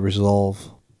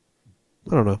resolve.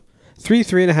 I don't know.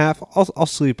 3.5. I'll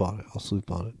sleep on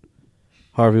it.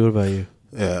 Harvey, what about you?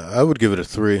 Yeah, I would give it a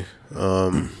 3.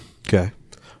 Okay.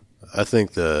 I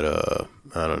think that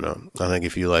I don't know. I think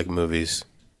if you like movies,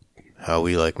 how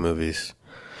we like movies,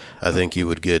 I think you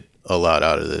would get a lot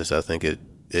out of this. I think it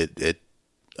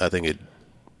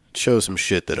shows some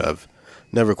shit that I've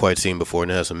never quite seen before,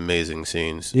 and it has some amazing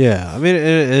scenes. Yeah, I mean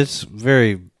it's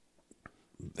very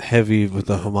heavy with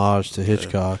the homage to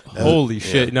Hitchcock. Holy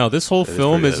shit! Yeah. No, this whole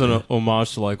film is an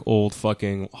homage to like old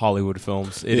fucking Hollywood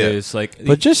films. It is like,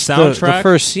 but just soundtrack. The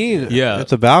first scene at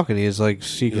the balcony is like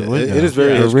secret window. It is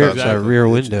very rear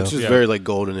window. It's just very like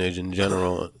golden age in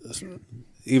general.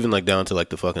 Even like down to like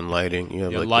the fucking lighting. You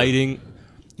have like lighting.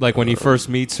 Like when he first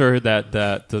meets her,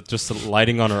 the just the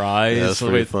lighting on her eyes. Yeah, that's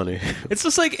really funny. It's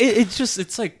just like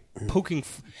it's like poking.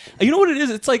 You know what it is?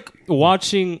 It's like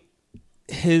watching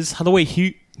the way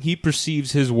he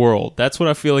perceives his world. That's what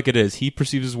I feel like it is. He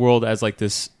perceives his world as like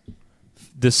this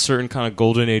certain kind of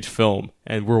golden age film,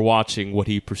 and we're watching what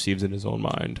he perceives in his own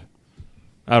mind.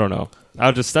 I don't know.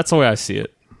 That's the way I see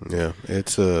it. Yeah,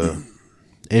 it's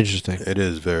interesting. It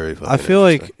is very funny. I feel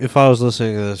like if I was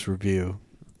listening to this review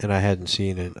and I hadn't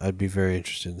seen it, I'd be very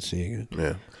interested in seeing it.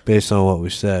 Yeah. Based on what we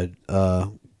said.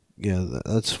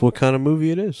 That's what kind of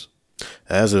movie it is.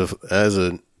 As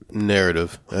a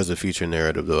narrative, as a feature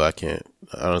narrative, though, I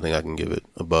don't think I can give it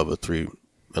above a 3,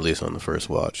 at least on the first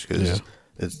watch, because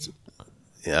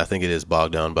I think it is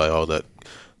bogged down by all that,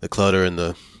 the clutter and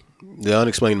the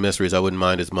unexplained mysteries. I wouldn't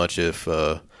mind as much if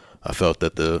I felt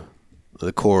that the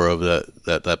the core of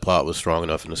that plot was strong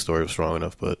enough and the story was strong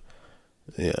enough, but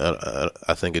yeah,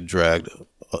 I think it dragged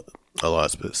a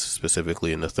lot,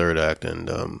 specifically in the third act, and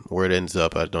where it ends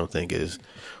up, I don't think is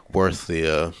worth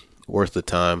the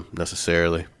time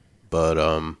necessarily. But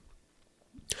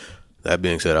that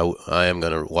being said, I am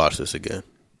gonna watch this again.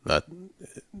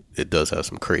 It does have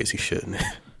some crazy shit in it.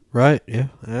 Right? Yeah,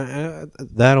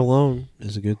 that alone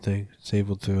is a good thing. It's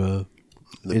able to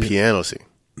the piano scene.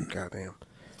 Goddamn.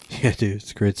 Yeah, dude,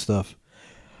 it's great stuff.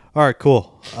 All right,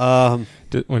 cool. When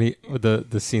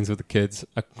the scenes with the kids,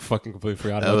 I fucking completely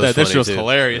forgot about was that. That shit was funny, too.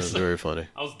 hilarious. That was very funny.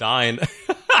 I was dying.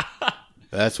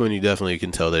 That's when you definitely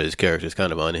can tell that his character is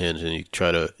kind of unhinged, and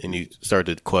you start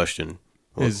to question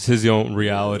his own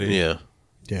reality. Yeah,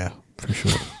 yeah, for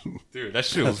sure. Dude, that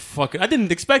shit was fucking. I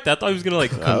didn't expect that. I thought he was gonna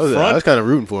like I confront. was kind of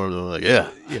rooting for him. Though. Like, yeah,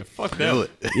 fuck that.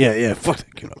 Yeah, fuck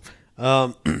that kid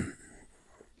up.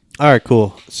 All right,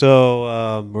 cool.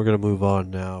 So we're gonna move on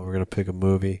now. We're gonna pick a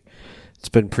movie. It's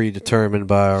been predetermined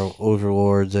by our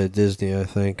overlords at Disney. I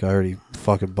think I already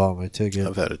fucking bought my ticket.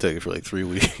 I've had a ticket for like 3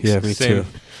 weeks. Yeah, me Same. too.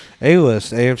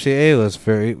 A-list, AMC A-list,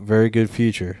 very, very good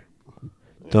feature.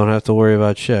 Don't have to worry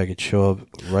about check. It show up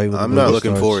right when I'm the not movie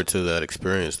looking starts. forward to that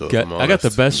experience though. I got the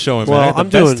best showing. Man. Well, I got the I'm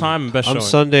best doing time and best I'm showing.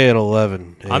 Sunday at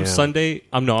 11. I'm Sunday.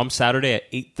 I'm Saturday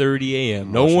at 8:30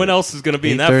 a.m. No one else is gonna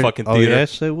be in that 8:30 fucll Oh, theater.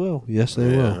 yes, they will. Yes, they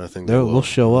will. I think they will. They'll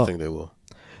show up. I think they will.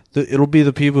 It'll be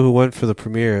the people who went for the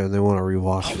premiere and they want to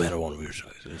rewatch. Oh man, I want to rewatch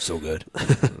it. It's so good.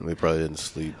 They probably didn't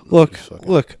sleep. Look.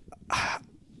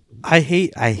 I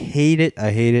hate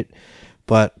it,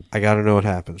 but I got to know what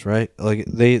happens, right? Like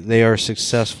they are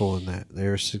successful in that.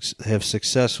 Have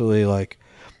successfully like.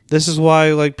 This is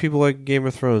why like people like Game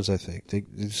of Thrones. I think they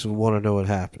just want to know what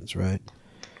happens, right?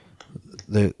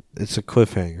 It's a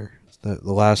cliffhanger. The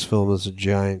last film is a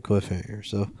giant cliffhanger.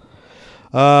 So,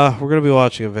 we're gonna be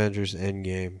watching Avengers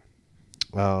Endgame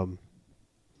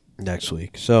next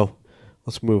week. So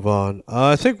let's move on.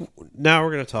 I think now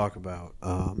we're gonna talk about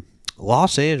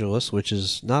Los Angeles, which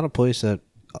is not a place that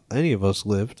any of us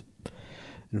lived.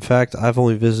 In fact, I've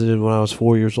only visited when I was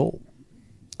 4 years old.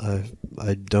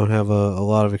 I don't have a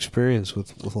lot of experience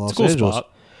with Los Cool Angeles.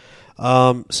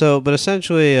 Spot. But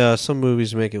essentially, some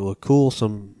movies make it look cool.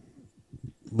 Some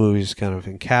movies kind of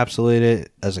encapsulate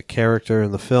it as a character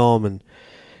in the film, and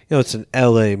it's an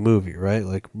L.A. movie, right?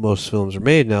 Like most films are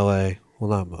made in L.A.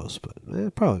 Well, not most,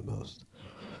 but probably most.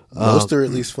 Most are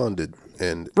at least funded,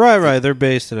 and right. They're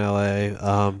based in L.A.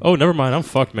 Oh, never mind. I'm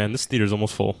fucked, man. This theater's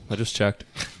almost full. I just checked.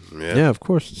 Yeah, of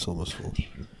course it's almost full.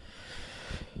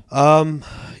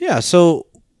 So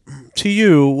to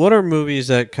you, what are movies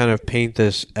that kind of paint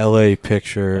this LA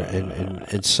picture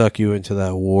and suck you into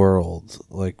that world?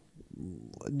 Like,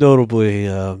 notably,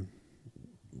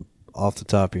 off the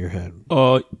top of your head.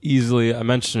 Easily. I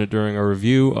mentioned it during our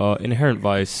review. Inherent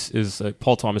Vice is a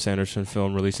Paul Thomas Anderson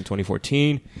film released in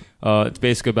 2014. It's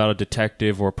basically about a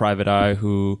detective or a private eye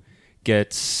who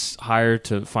gets hired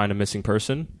to find a missing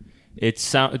person.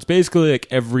 It's basically like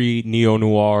every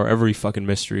neo-noir, every fucking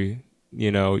mystery,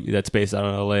 that's based out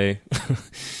in LA.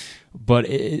 But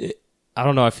I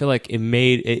don't know. I feel like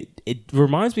it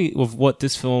reminds me of what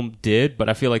this film did, but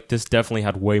I feel like this definitely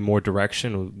had way more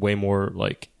direction, way more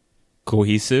like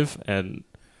cohesive, and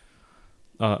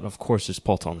of course, it's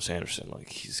Paul Thomas Anderson. Like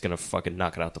he's gonna fucking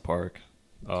knock it out the park.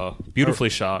 Beautifully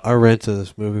shot. I rented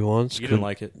this movie once. You didn't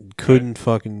like it? Couldn't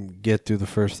fucking get through the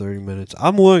first 30 minutes.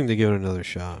 I'm willing to give it another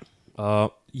shot.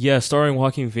 Starring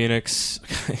Joaquin Phoenix.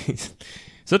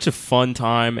 Such a fun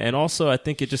time, and also I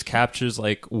think it just captures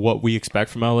like what we expect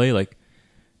from LA, like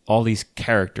all these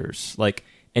characters, like,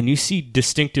 and you see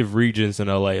distinctive regions in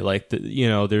LA, like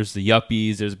there's the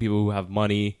yuppies, there's the people who have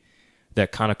money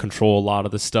that kind of control a lot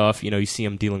of the stuff. You see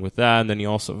them dealing with that, and then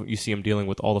you see them dealing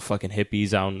with all the fucking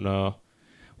hippies out in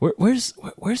where's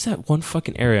that one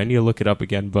fucking area? I need to look it up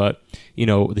again, but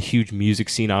the huge music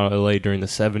scene out of LA during the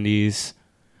 70s.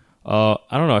 I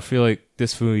don't know. I feel like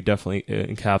this movie definitely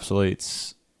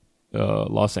encapsulates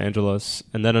Los Angeles.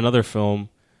 And then another film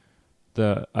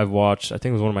that I've watched, I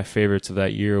think it was one of my favorites of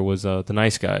that year, was The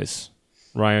Nice Guys.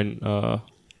 Ryan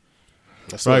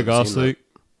Gosling.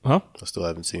 Huh? I still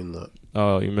haven't seen that.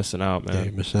 Oh, you're missing out, man. Yeah,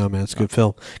 you're missing out, man. It's a good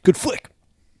film. Good flick.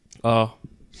 Now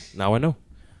I know.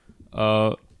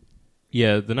 The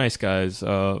Nice Guys.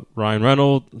 Ryan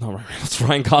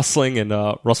Gosling and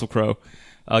Russell Crowe.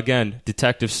 Again,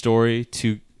 detective story.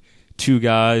 Two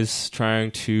guys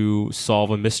trying to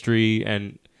solve a mystery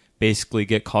and basically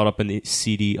get caught up in the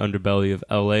seedy underbelly of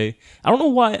LA. I don't know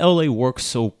why LA works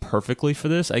so perfectly for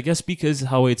this. I guess because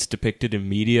how it's depicted in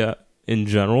media in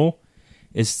general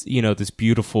is, this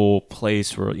beautiful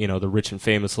place where, the rich and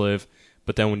famous live.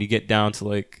 But then when you get down to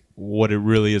like what it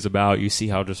really is about. You see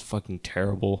how just fucking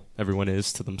terrible everyone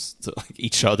is to them, to like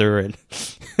each other and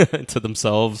to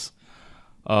themselves.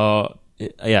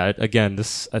 Again,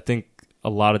 this, I think a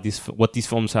lot of what these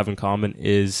films have in common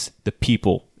is the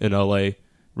people in LA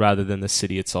rather than the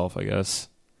city itself, I guess.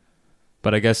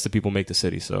 But I guess the people make the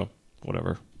city, so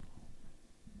whatever.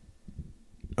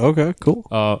 Okay, cool.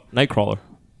 Nightcrawler.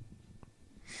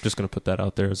 Just gonna put that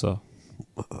out there as a.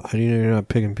 How do you know you're not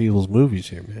picking people's movies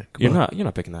here, man? You're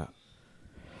not picking that.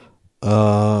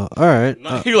 All right.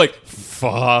 You're like,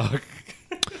 fuck.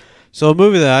 So a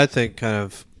movie that I think kind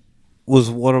of was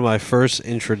one of my first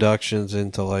introductions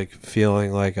into like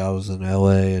feeling like I was in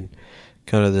LA and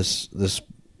kind of this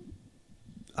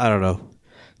I don't know,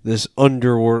 this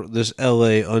underworld, this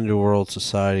LA underworld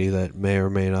society that may or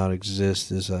may not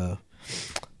exist is The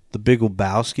Big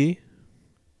Lebowski.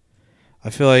 I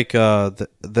feel like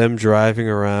them driving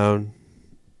around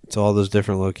to all those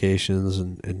different locations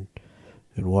and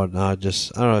whatnot,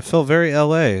 just, I don't know, it felt very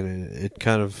LA, and it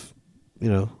kind of, you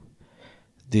know,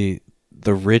 the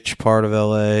rich part of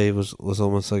LA was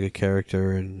almost like a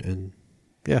character, and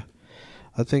yeah,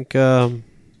 I think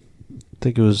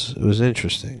it was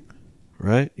interesting,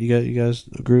 right? You guys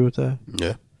agree with that?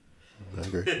 Yeah, I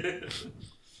agree.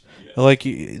 Like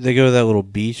they go to that little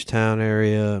beach town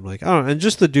area, and like, I don't know, and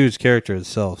just the dude's character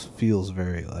itself feels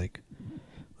very like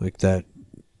that,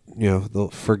 you know, the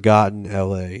forgotten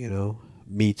LA, you know,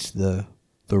 meets the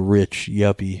rich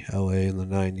yuppie LA in the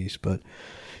 90s. But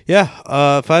yeah,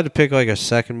 if I had to pick like a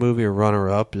second movie or runner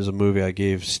up, is a movie I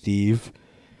gave Steve.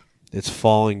 It's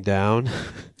Falling Down.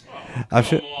 I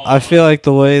feel like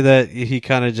the way that he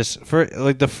kind of just,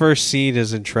 like the first scene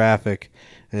is in traffic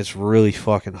and it's really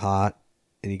fucking hot,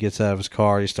 and he gets out of his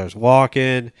car, he starts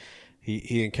walking,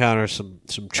 he encounters some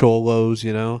cholos,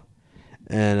 you know,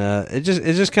 and it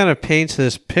just kind of paints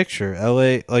this picture.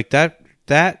 LA, like that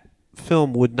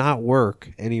film would not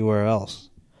work anywhere else,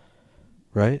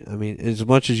 right? I mean, as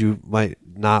much as you might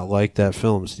not like that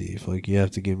film, Steve, like you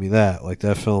have to give me that. Like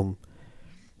that film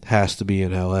has to be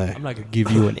in LA. I'm not gonna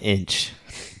give you an inch.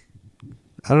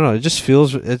 I don't know. It just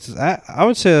feels. I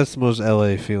would say that's the most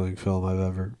LA feeling film I've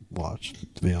ever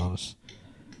watched, to be honest.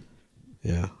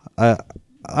 Yeah, I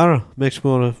don't know. Makes me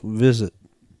want to visit.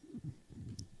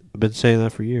 I've been saying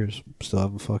that for years. Still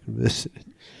haven't fucking visited.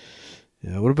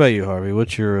 Yeah. What about you, Harvey?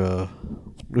 What's your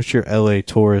LA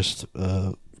tourist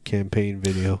campaign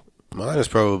video? Mine is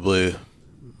probably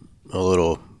a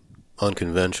little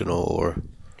unconventional or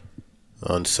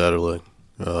unsettling.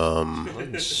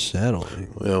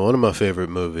 Unsettling. Yeah, one of my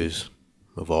favorite movies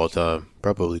of all time,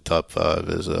 probably top 5,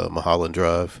 is Mulholland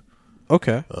Drive.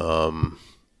 Okay.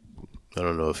 I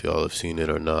don't know if y'all have seen it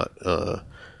or not.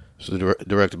 It's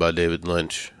directed by David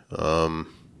Lynch.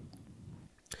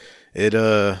 It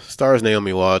stars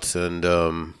Naomi Watts and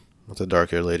what's the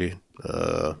dark-haired lady?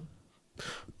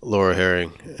 Laura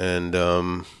Herring. And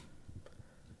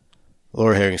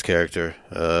Laura Herring's character,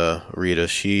 Rita,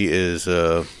 she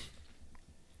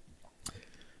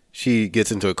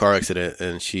gets into a car accident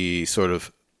and she sort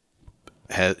of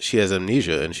has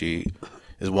amnesia, and she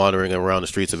is wandering around the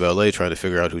streets of LA trying to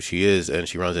figure out who she is, and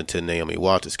she runs into Naomi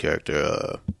Watts'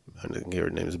 character. I think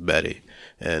her name is Betty,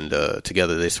 and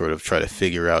together they sort of try to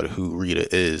figure out who Rita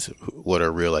is, what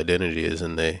her real identity is,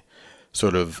 and they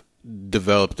sort of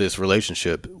develop this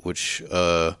relationship, which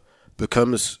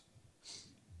becomes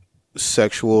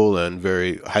sexual and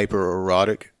very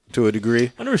hyper-erotic to a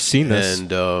degree. I've never seen this. And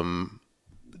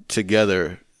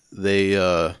together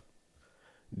they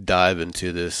dive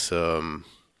into this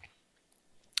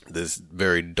this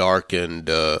very dark and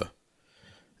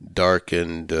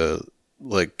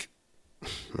like,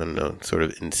 I don't know, sort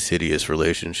of insidious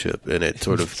relationship, and it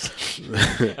sort of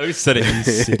I always said it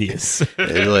insidious.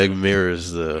 It like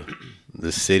mirrors the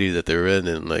city that they're in,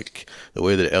 and like the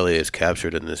way that LA is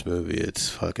captured in this movie.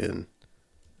 It's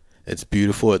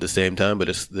beautiful at the same time, but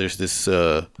there's this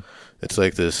it's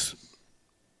like this,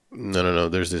 I don't know,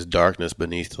 there's this darkness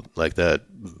beneath like that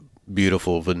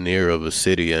beautiful veneer of a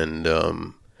city, and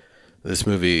this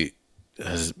movie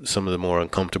has some of the more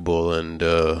uncomfortable and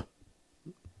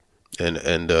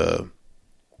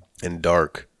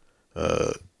dark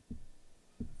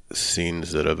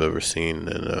scenes that I've ever seen,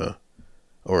 and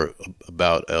or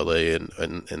about LA, and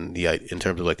in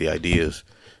terms of like the ideas.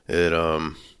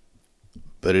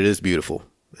 But it is beautiful,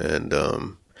 and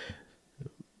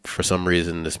for some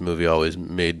reason this movie always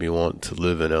made me want to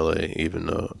live in LA, even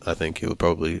though I think it would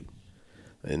probably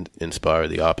inspire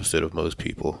the opposite of most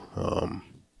people.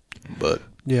 But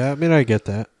yeah, I mean, I get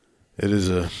that.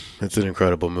 It's an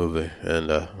incredible movie,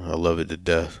 and I love it to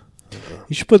death.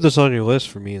 You should put this on your list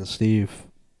for me and Steve.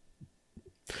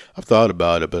 I've thought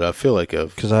about it, but I feel like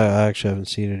Because I actually haven't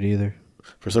seen it either.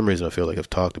 for some reason, I feel like I've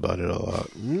talked about it a lot.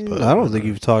 But I don't think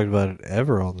you've talked about it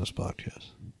ever on this podcast.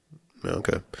 Yeah,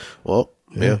 okay. Well,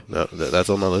 that's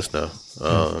on my list now.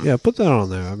 Yeah, put that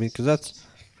on there. I mean, because that's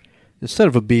instead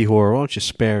of a B horror, why don't you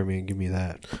spare me and give me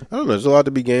that? I don't know. There's a lot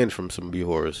to be gained from some B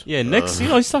horrors. Yeah, next,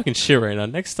 he's talking shit right now.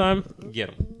 Next time, get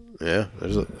him. Yeah, I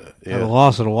haven't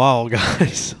lost in a while,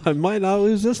 guys. I might not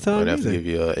lose this time. I'd have either. to give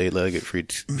you 8-legged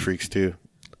freaks too.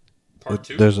 Part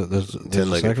 2? There's a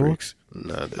 10-legged freaks.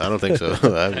 No, I don't think so.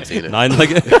 I haven't seen it.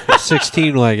 9-legged?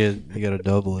 16-legged. You got to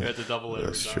double it. You have to double it.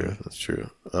 That's true. That's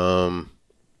true. I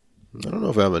don't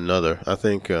know if I have another. I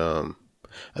think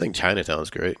Chinatown's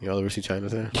great. Y'all ever see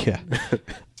Chinatown? Yeah.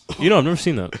 I've never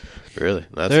seen that. Really?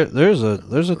 There's a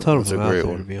ton of that's a them out great there,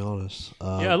 one. to be honest.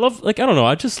 Yeah, I love, I don't know.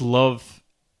 I just love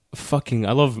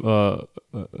I love, what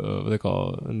they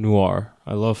call it, noir.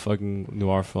 I love fucking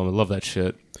noir film. I love that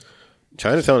shit.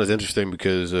 Chinatown is interesting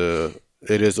because it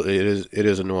is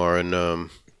a noir, and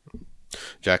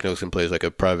Jack Nicholson plays like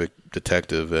a private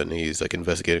detective, and he's like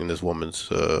investigating this woman's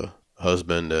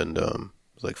husband, and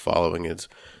like following his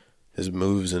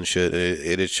moves and shit.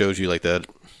 It shows you like that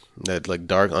like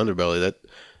dark underbelly.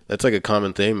 That's like a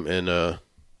common theme in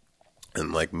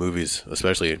like movies,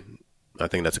 especially. I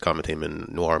think that's a common theme in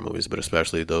noir movies, but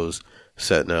especially those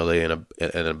set in LA and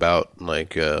about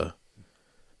like the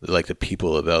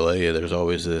people of LA. There's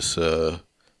always this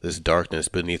darkness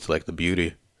beneath like the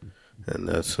beauty, and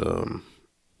that's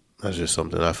just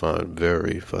something I find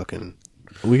very fucking.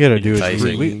 We gotta do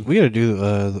enticing. we gotta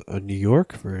do a New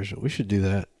York version. We should do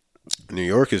that. New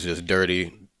York is just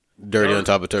dirty on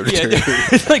top of dirty.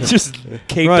 It's like just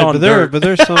caked Right, on but dirt.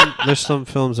 there's some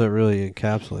films that really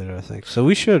encapsulate it. I think so.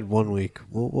 We should one week.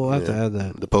 We'll have to add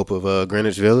that. The Pope of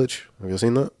Greenwich Village. Have you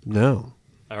seen that? No.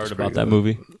 I heard about that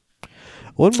movie.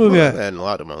 One movie I'm adding a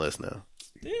lot to my list now.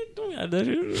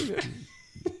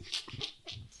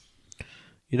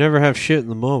 you never have shit in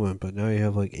the moment, but now you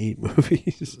have like 8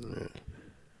 movies.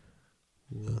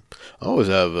 I always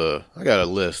have I got a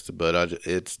list, but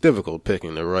it's difficult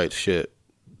picking the right shit.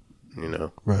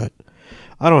 Right.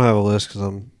 I don't have a list because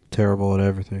I'm terrible at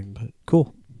everything, but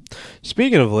cool.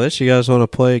 Speaking of lists, you guys want to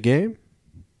play a game?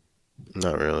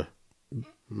 Not really.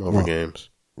 I'm over games.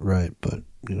 Right, but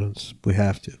we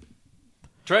have to.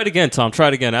 Try it again, Tom. Try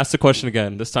it again. Ask the question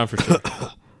again. This time for sure.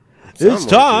 It's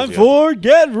time for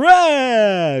Get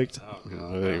Wrecked!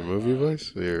 Your movie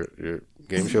voice? Your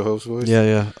game show host voice?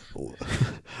 Yeah.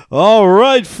 All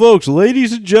right, folks,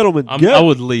 ladies and gentlemen. I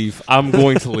would leave. I'm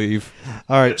going to leave.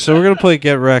 All right, so we're going to play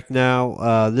Get Wrecked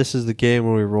now. This is the game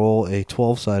where we roll a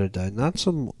 12-sided die, not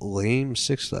some lame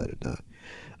 6-sided die.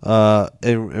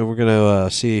 And we're going to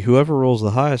see whoever rolls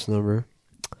the highest number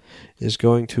is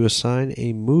going to assign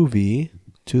a movie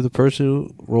to the person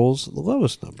who rolls the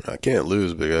lowest number. I can't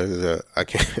lose because I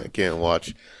can't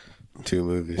watch 2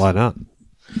 movies. Why not?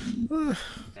 The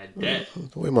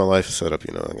way my life is set up,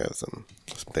 I got some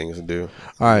things to do.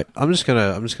 All right, I'm just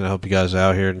gonna help you guys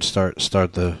out here and start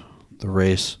the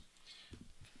race.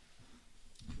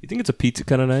 You think it's a pizza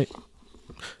kind of night?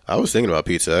 I was thinking about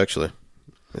pizza actually.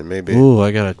 It may be. Ooh,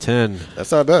 I got a 10.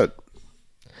 That's not bad.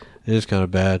 It is kind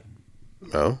of bad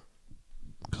No.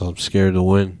 because I'm scared to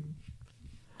win.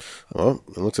 Well,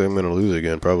 it looks like I'm going to lose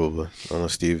again, probably,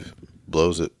 unless Steve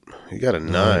blows it. You got a 9.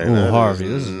 Ooh, That Harvey,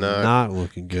 this is not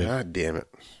looking good. God damn it!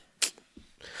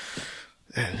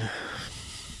 I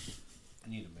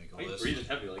need to make a list. Why are you breathing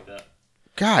heavy like that?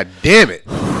 God damn it!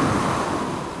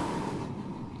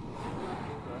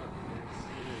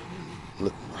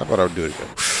 How about I do it again?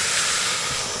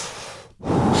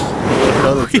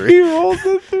 Another 3. You rolled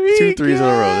the 3. 2 threes in a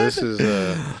row. This is.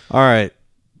 All right.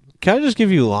 Can I just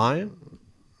give you Lion?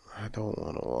 I don't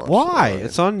want to watch. Why? Lion.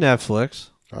 It's on Netflix.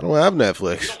 I don't have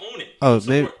Netflix. You don't own it. Oh,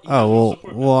 maybe. Oh,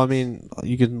 well. I mean,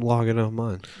 you can log it on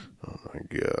mine. Oh my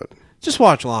god! Just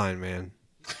watch Lion, man.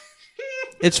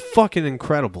 It's fucking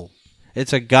incredible.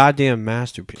 It's a goddamn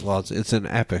masterpiece. Well, it's an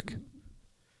epic.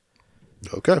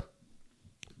 Okay.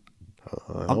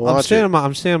 I'm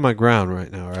standing my ground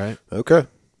right now. Right? Okay.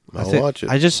 I'll watch it.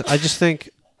 I just think.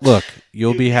 Look,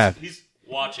 you'll be happy. He's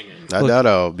watching it. I doubt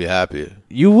I'll be happy.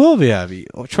 You will be happy.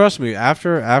 Oh, trust me.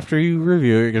 After you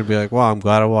review it, you're gonna be like, "Wow, I'm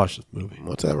glad I watched this movie."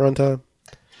 What's that runtime?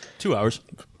 2 hours.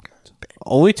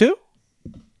 Only 2?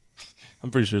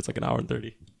 I'm pretty sure it's like an hour and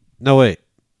 30. No, wait.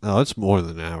 No, it's more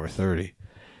than an hour 30.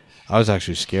 I was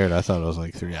actually scared. I thought it was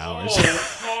like 3 hours. Oh,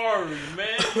 sorry,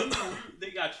 man.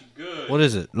 They got you good. What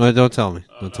is it? No, don't tell me.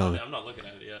 Don't tell me. I'm not looking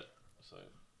at it yet. So.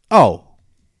 Oh,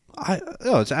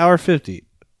 it's hour 50.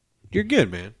 You're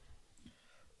good, man.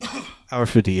 Hour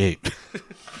 58.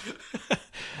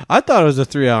 I thought it was a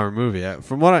 3-hour movie.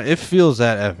 From what it feels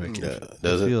that epic. Yeah,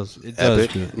 does it? It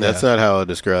Epic? does feel, That's not how I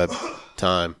describe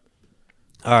time.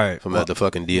 All right. If I'm at the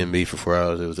fucking DMV for 4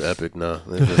 hours, it was epic. No,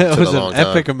 it just It took was a an long time.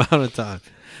 epic amount of time.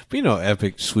 But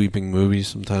epic sweeping movies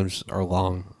sometimes are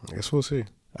long. I guess we'll see.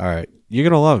 All right. You're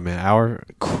going to love it, man.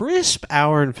 Crisp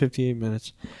hour and 58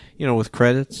 minutes. With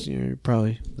credits,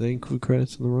 they include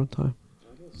credits in the runtime.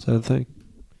 Is that a thing?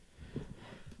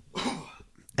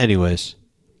 Anyways,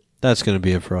 that's going to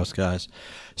be it for us, guys.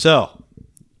 So,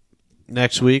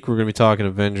 next week, we're going to be talking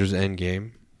Avengers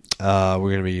Endgame.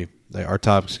 Our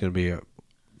topic's going to be a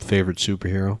favorite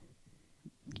superhero.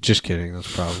 Just kidding.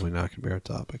 That's probably not going to be our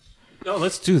topic. No,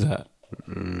 let's do that.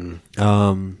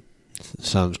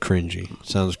 Sounds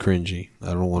cringy. I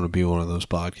don't want to be one of those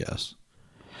podcasts.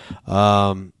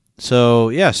 So,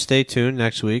 yeah, stay tuned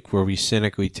next week where we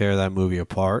cynically tear that movie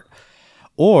apart.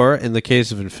 Or, in the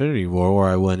case of Infinity War, where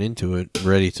I went into it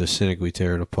ready to cynically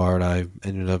tear it apart, I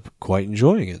ended up quite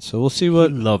enjoying it. So we'll see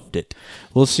what... Loved it.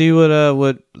 We'll see what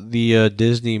the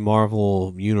Disney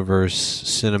Marvel Universe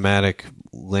cinematic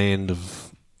land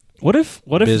of What if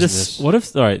business.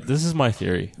 all right, this is my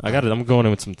theory. I'm going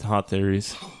in with some hot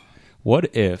theories.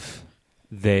 What if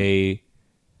they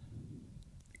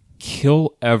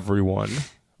kill everyone,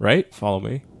 right? Follow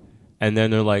me. And then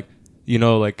they're like,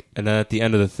 and then at the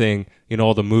end of the thing,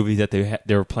 all the movies that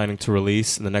they were planning to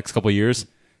release in the next couple of years,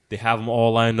 they have them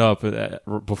all lined up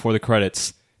before the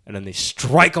credits, and then they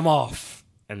strike them off,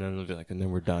 and then they'll be like, and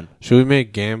then we're done. Should we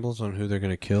make gambles on who they're going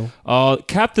to kill?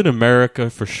 Captain America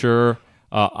for sure.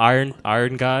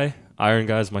 Iron Guy. Iron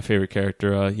Guy is my favorite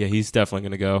character. he's definitely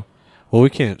going to go. Well, we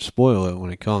can't spoil it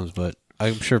when it comes, but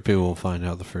I'm sure people will find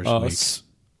out the first week.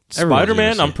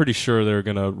 Spider-Man, I'm pretty sure they're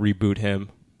going to reboot him.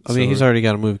 I mean, he's already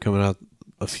got a movie coming out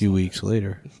a few weeks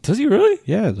later. Does he really?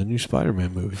 Yeah, the new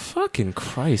Spider-Man movie. Fucking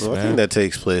Christ, Well, man. I think that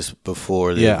takes place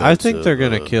before the Yeah, I events think of, they're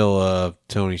going to kill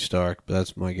Tony Stark, but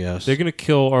that's my guess. They're going to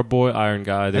kill our boy Iron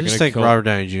Guy. I They're just gonna think kill Robert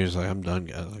Downey Jr. is like, I'm done,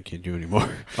 guys. I can't do anymore.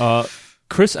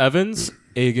 Chris Evans,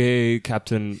 a.k.a.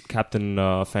 Captain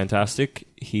Fantastic.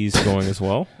 He's going as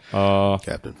well.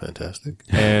 Captain Fantastic.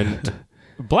 And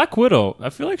Black Widow. I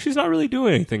feel like she's not really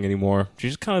doing anything anymore.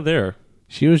 She's just kind of there.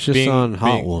 She was just on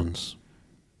Hot Ones.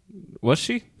 Was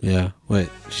she? Yeah. Wait,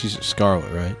 she's Scarlet,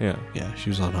 right? Yeah. Yeah, she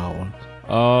was on Hot Ones.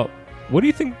 What do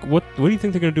you think? What do you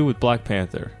think they're gonna do with Black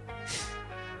Panther?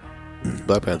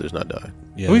 Black Panther's not dying.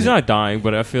 Yeah, well, he's not dying,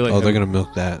 but I feel like they're gonna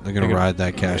milk that. They're gonna ride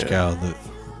that cash cow to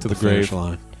the finish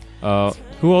grave. line.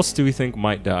 Who else do we think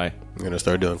might die? I'm gonna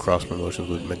start doing cross promotions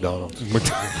with McDonald's.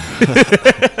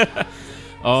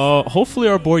 Hopefully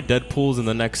our boy Deadpool's in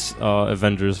the next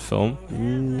Avengers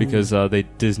film because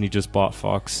Disney just bought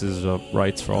Fox's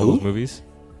rights for all those movies.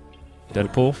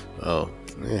 Deadpool. Oh,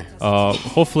 yeah.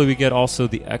 Hopefully we get also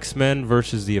the X-Men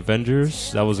versus the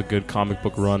Avengers. That was a good comic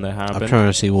book run that happened. I'm trying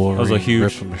to see Wolverine that was a huge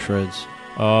rip from the shreds.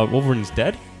 Wolverine's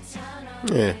dead?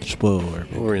 Yeah. Spoiler.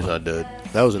 Wolverine's not dead.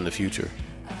 That was in the future.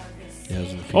 Yeah, it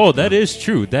was in the future. Oh, that is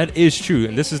true. That is true.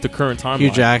 And this is the current timeline.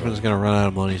 Hugh Jackman's gonna run out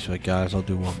of money. He's like, guys, I'll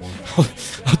do one more.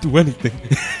 I'll do anything.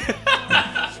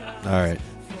 All right.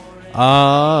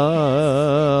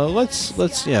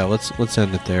 Let's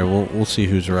end it there. We'll see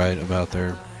who's right about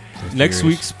their Next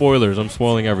theories. week, spoilers. I'm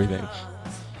spoiling everything.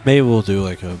 Maybe we'll do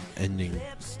like a ending.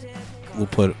 We'll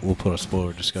put a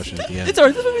spoiler discussion at the end. It's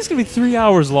alright. This movie's gonna be 3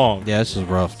 hours long. Yeah, this is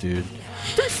rough, dude.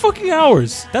 3 fucking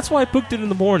hours. That's why I booked it in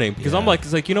the morning because I'm like,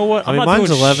 you know what? I'm not mine's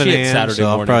doing 11 shit a.m. Saturday so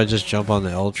I'll morning. probably just jump on the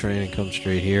L train and come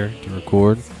straight here to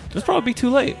record. It's probably be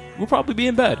too late. We'll probably be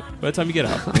in bed by the time you get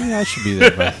out. Yeah, I should be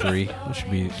there by 3. I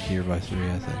should be here by 3,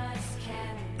 I think.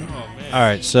 All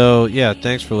right, so yeah,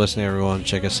 thanks for listening, everyone.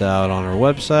 Check us out on our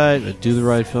website at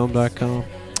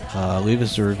dotherightfilm.com. Leave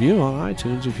us a review on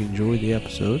iTunes if you enjoyed the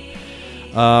episode.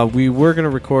 We were going to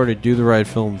record a Do the Right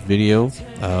Film video.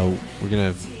 We're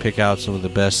going to pick out some of the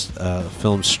best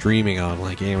films streaming on,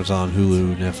 like Amazon,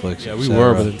 Hulu, Netflix. Yeah, we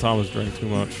were, but then Thomas drank too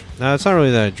much. No, it's not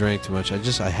really that I drank too much.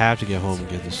 I have to get home and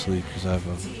get to sleep because I have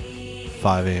a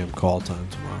 5 a.m. call time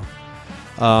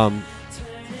tomorrow.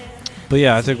 But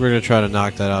yeah, I think we're going to try to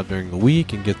knock that out during the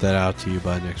week and get that out to you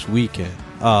by next weekend.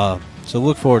 So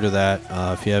look forward to that.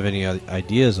 If you have any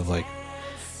ideas of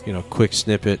quick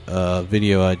snippet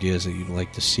video ideas that you'd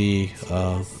like to see,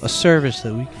 a service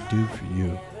that we can do for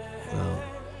you,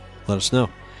 let us know.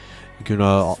 You can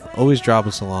always drop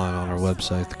us a line on our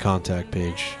website, the contact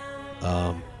page.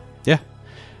 I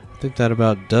think that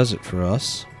about does it for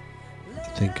us. I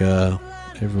think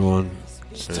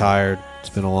everyone's tired. It's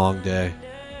been a long day.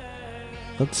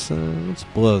 Let's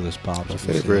blow this pop. My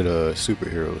favorite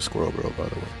superhero is Squirrel Girl, by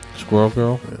the way. Squirrel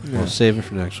Girl? Yeah. We'll save it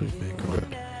for next week, man. Come on.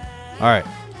 All right.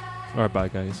 All right, bye,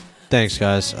 guys. Thanks,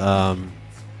 guys.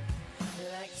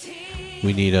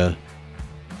 We need a.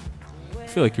 I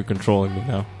feel like you're controlling me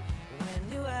now.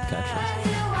 Catch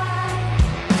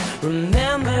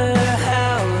Remember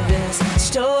how this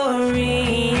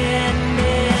story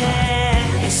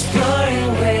ended.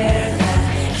 Exploring where the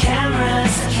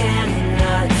cameras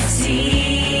cannot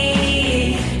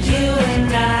see. You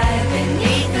and I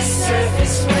beneath the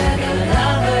surface where the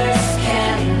lovers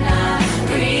cannot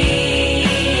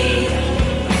breathe.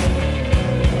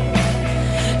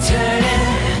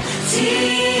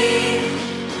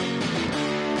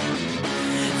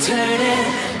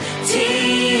 Turning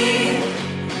tea.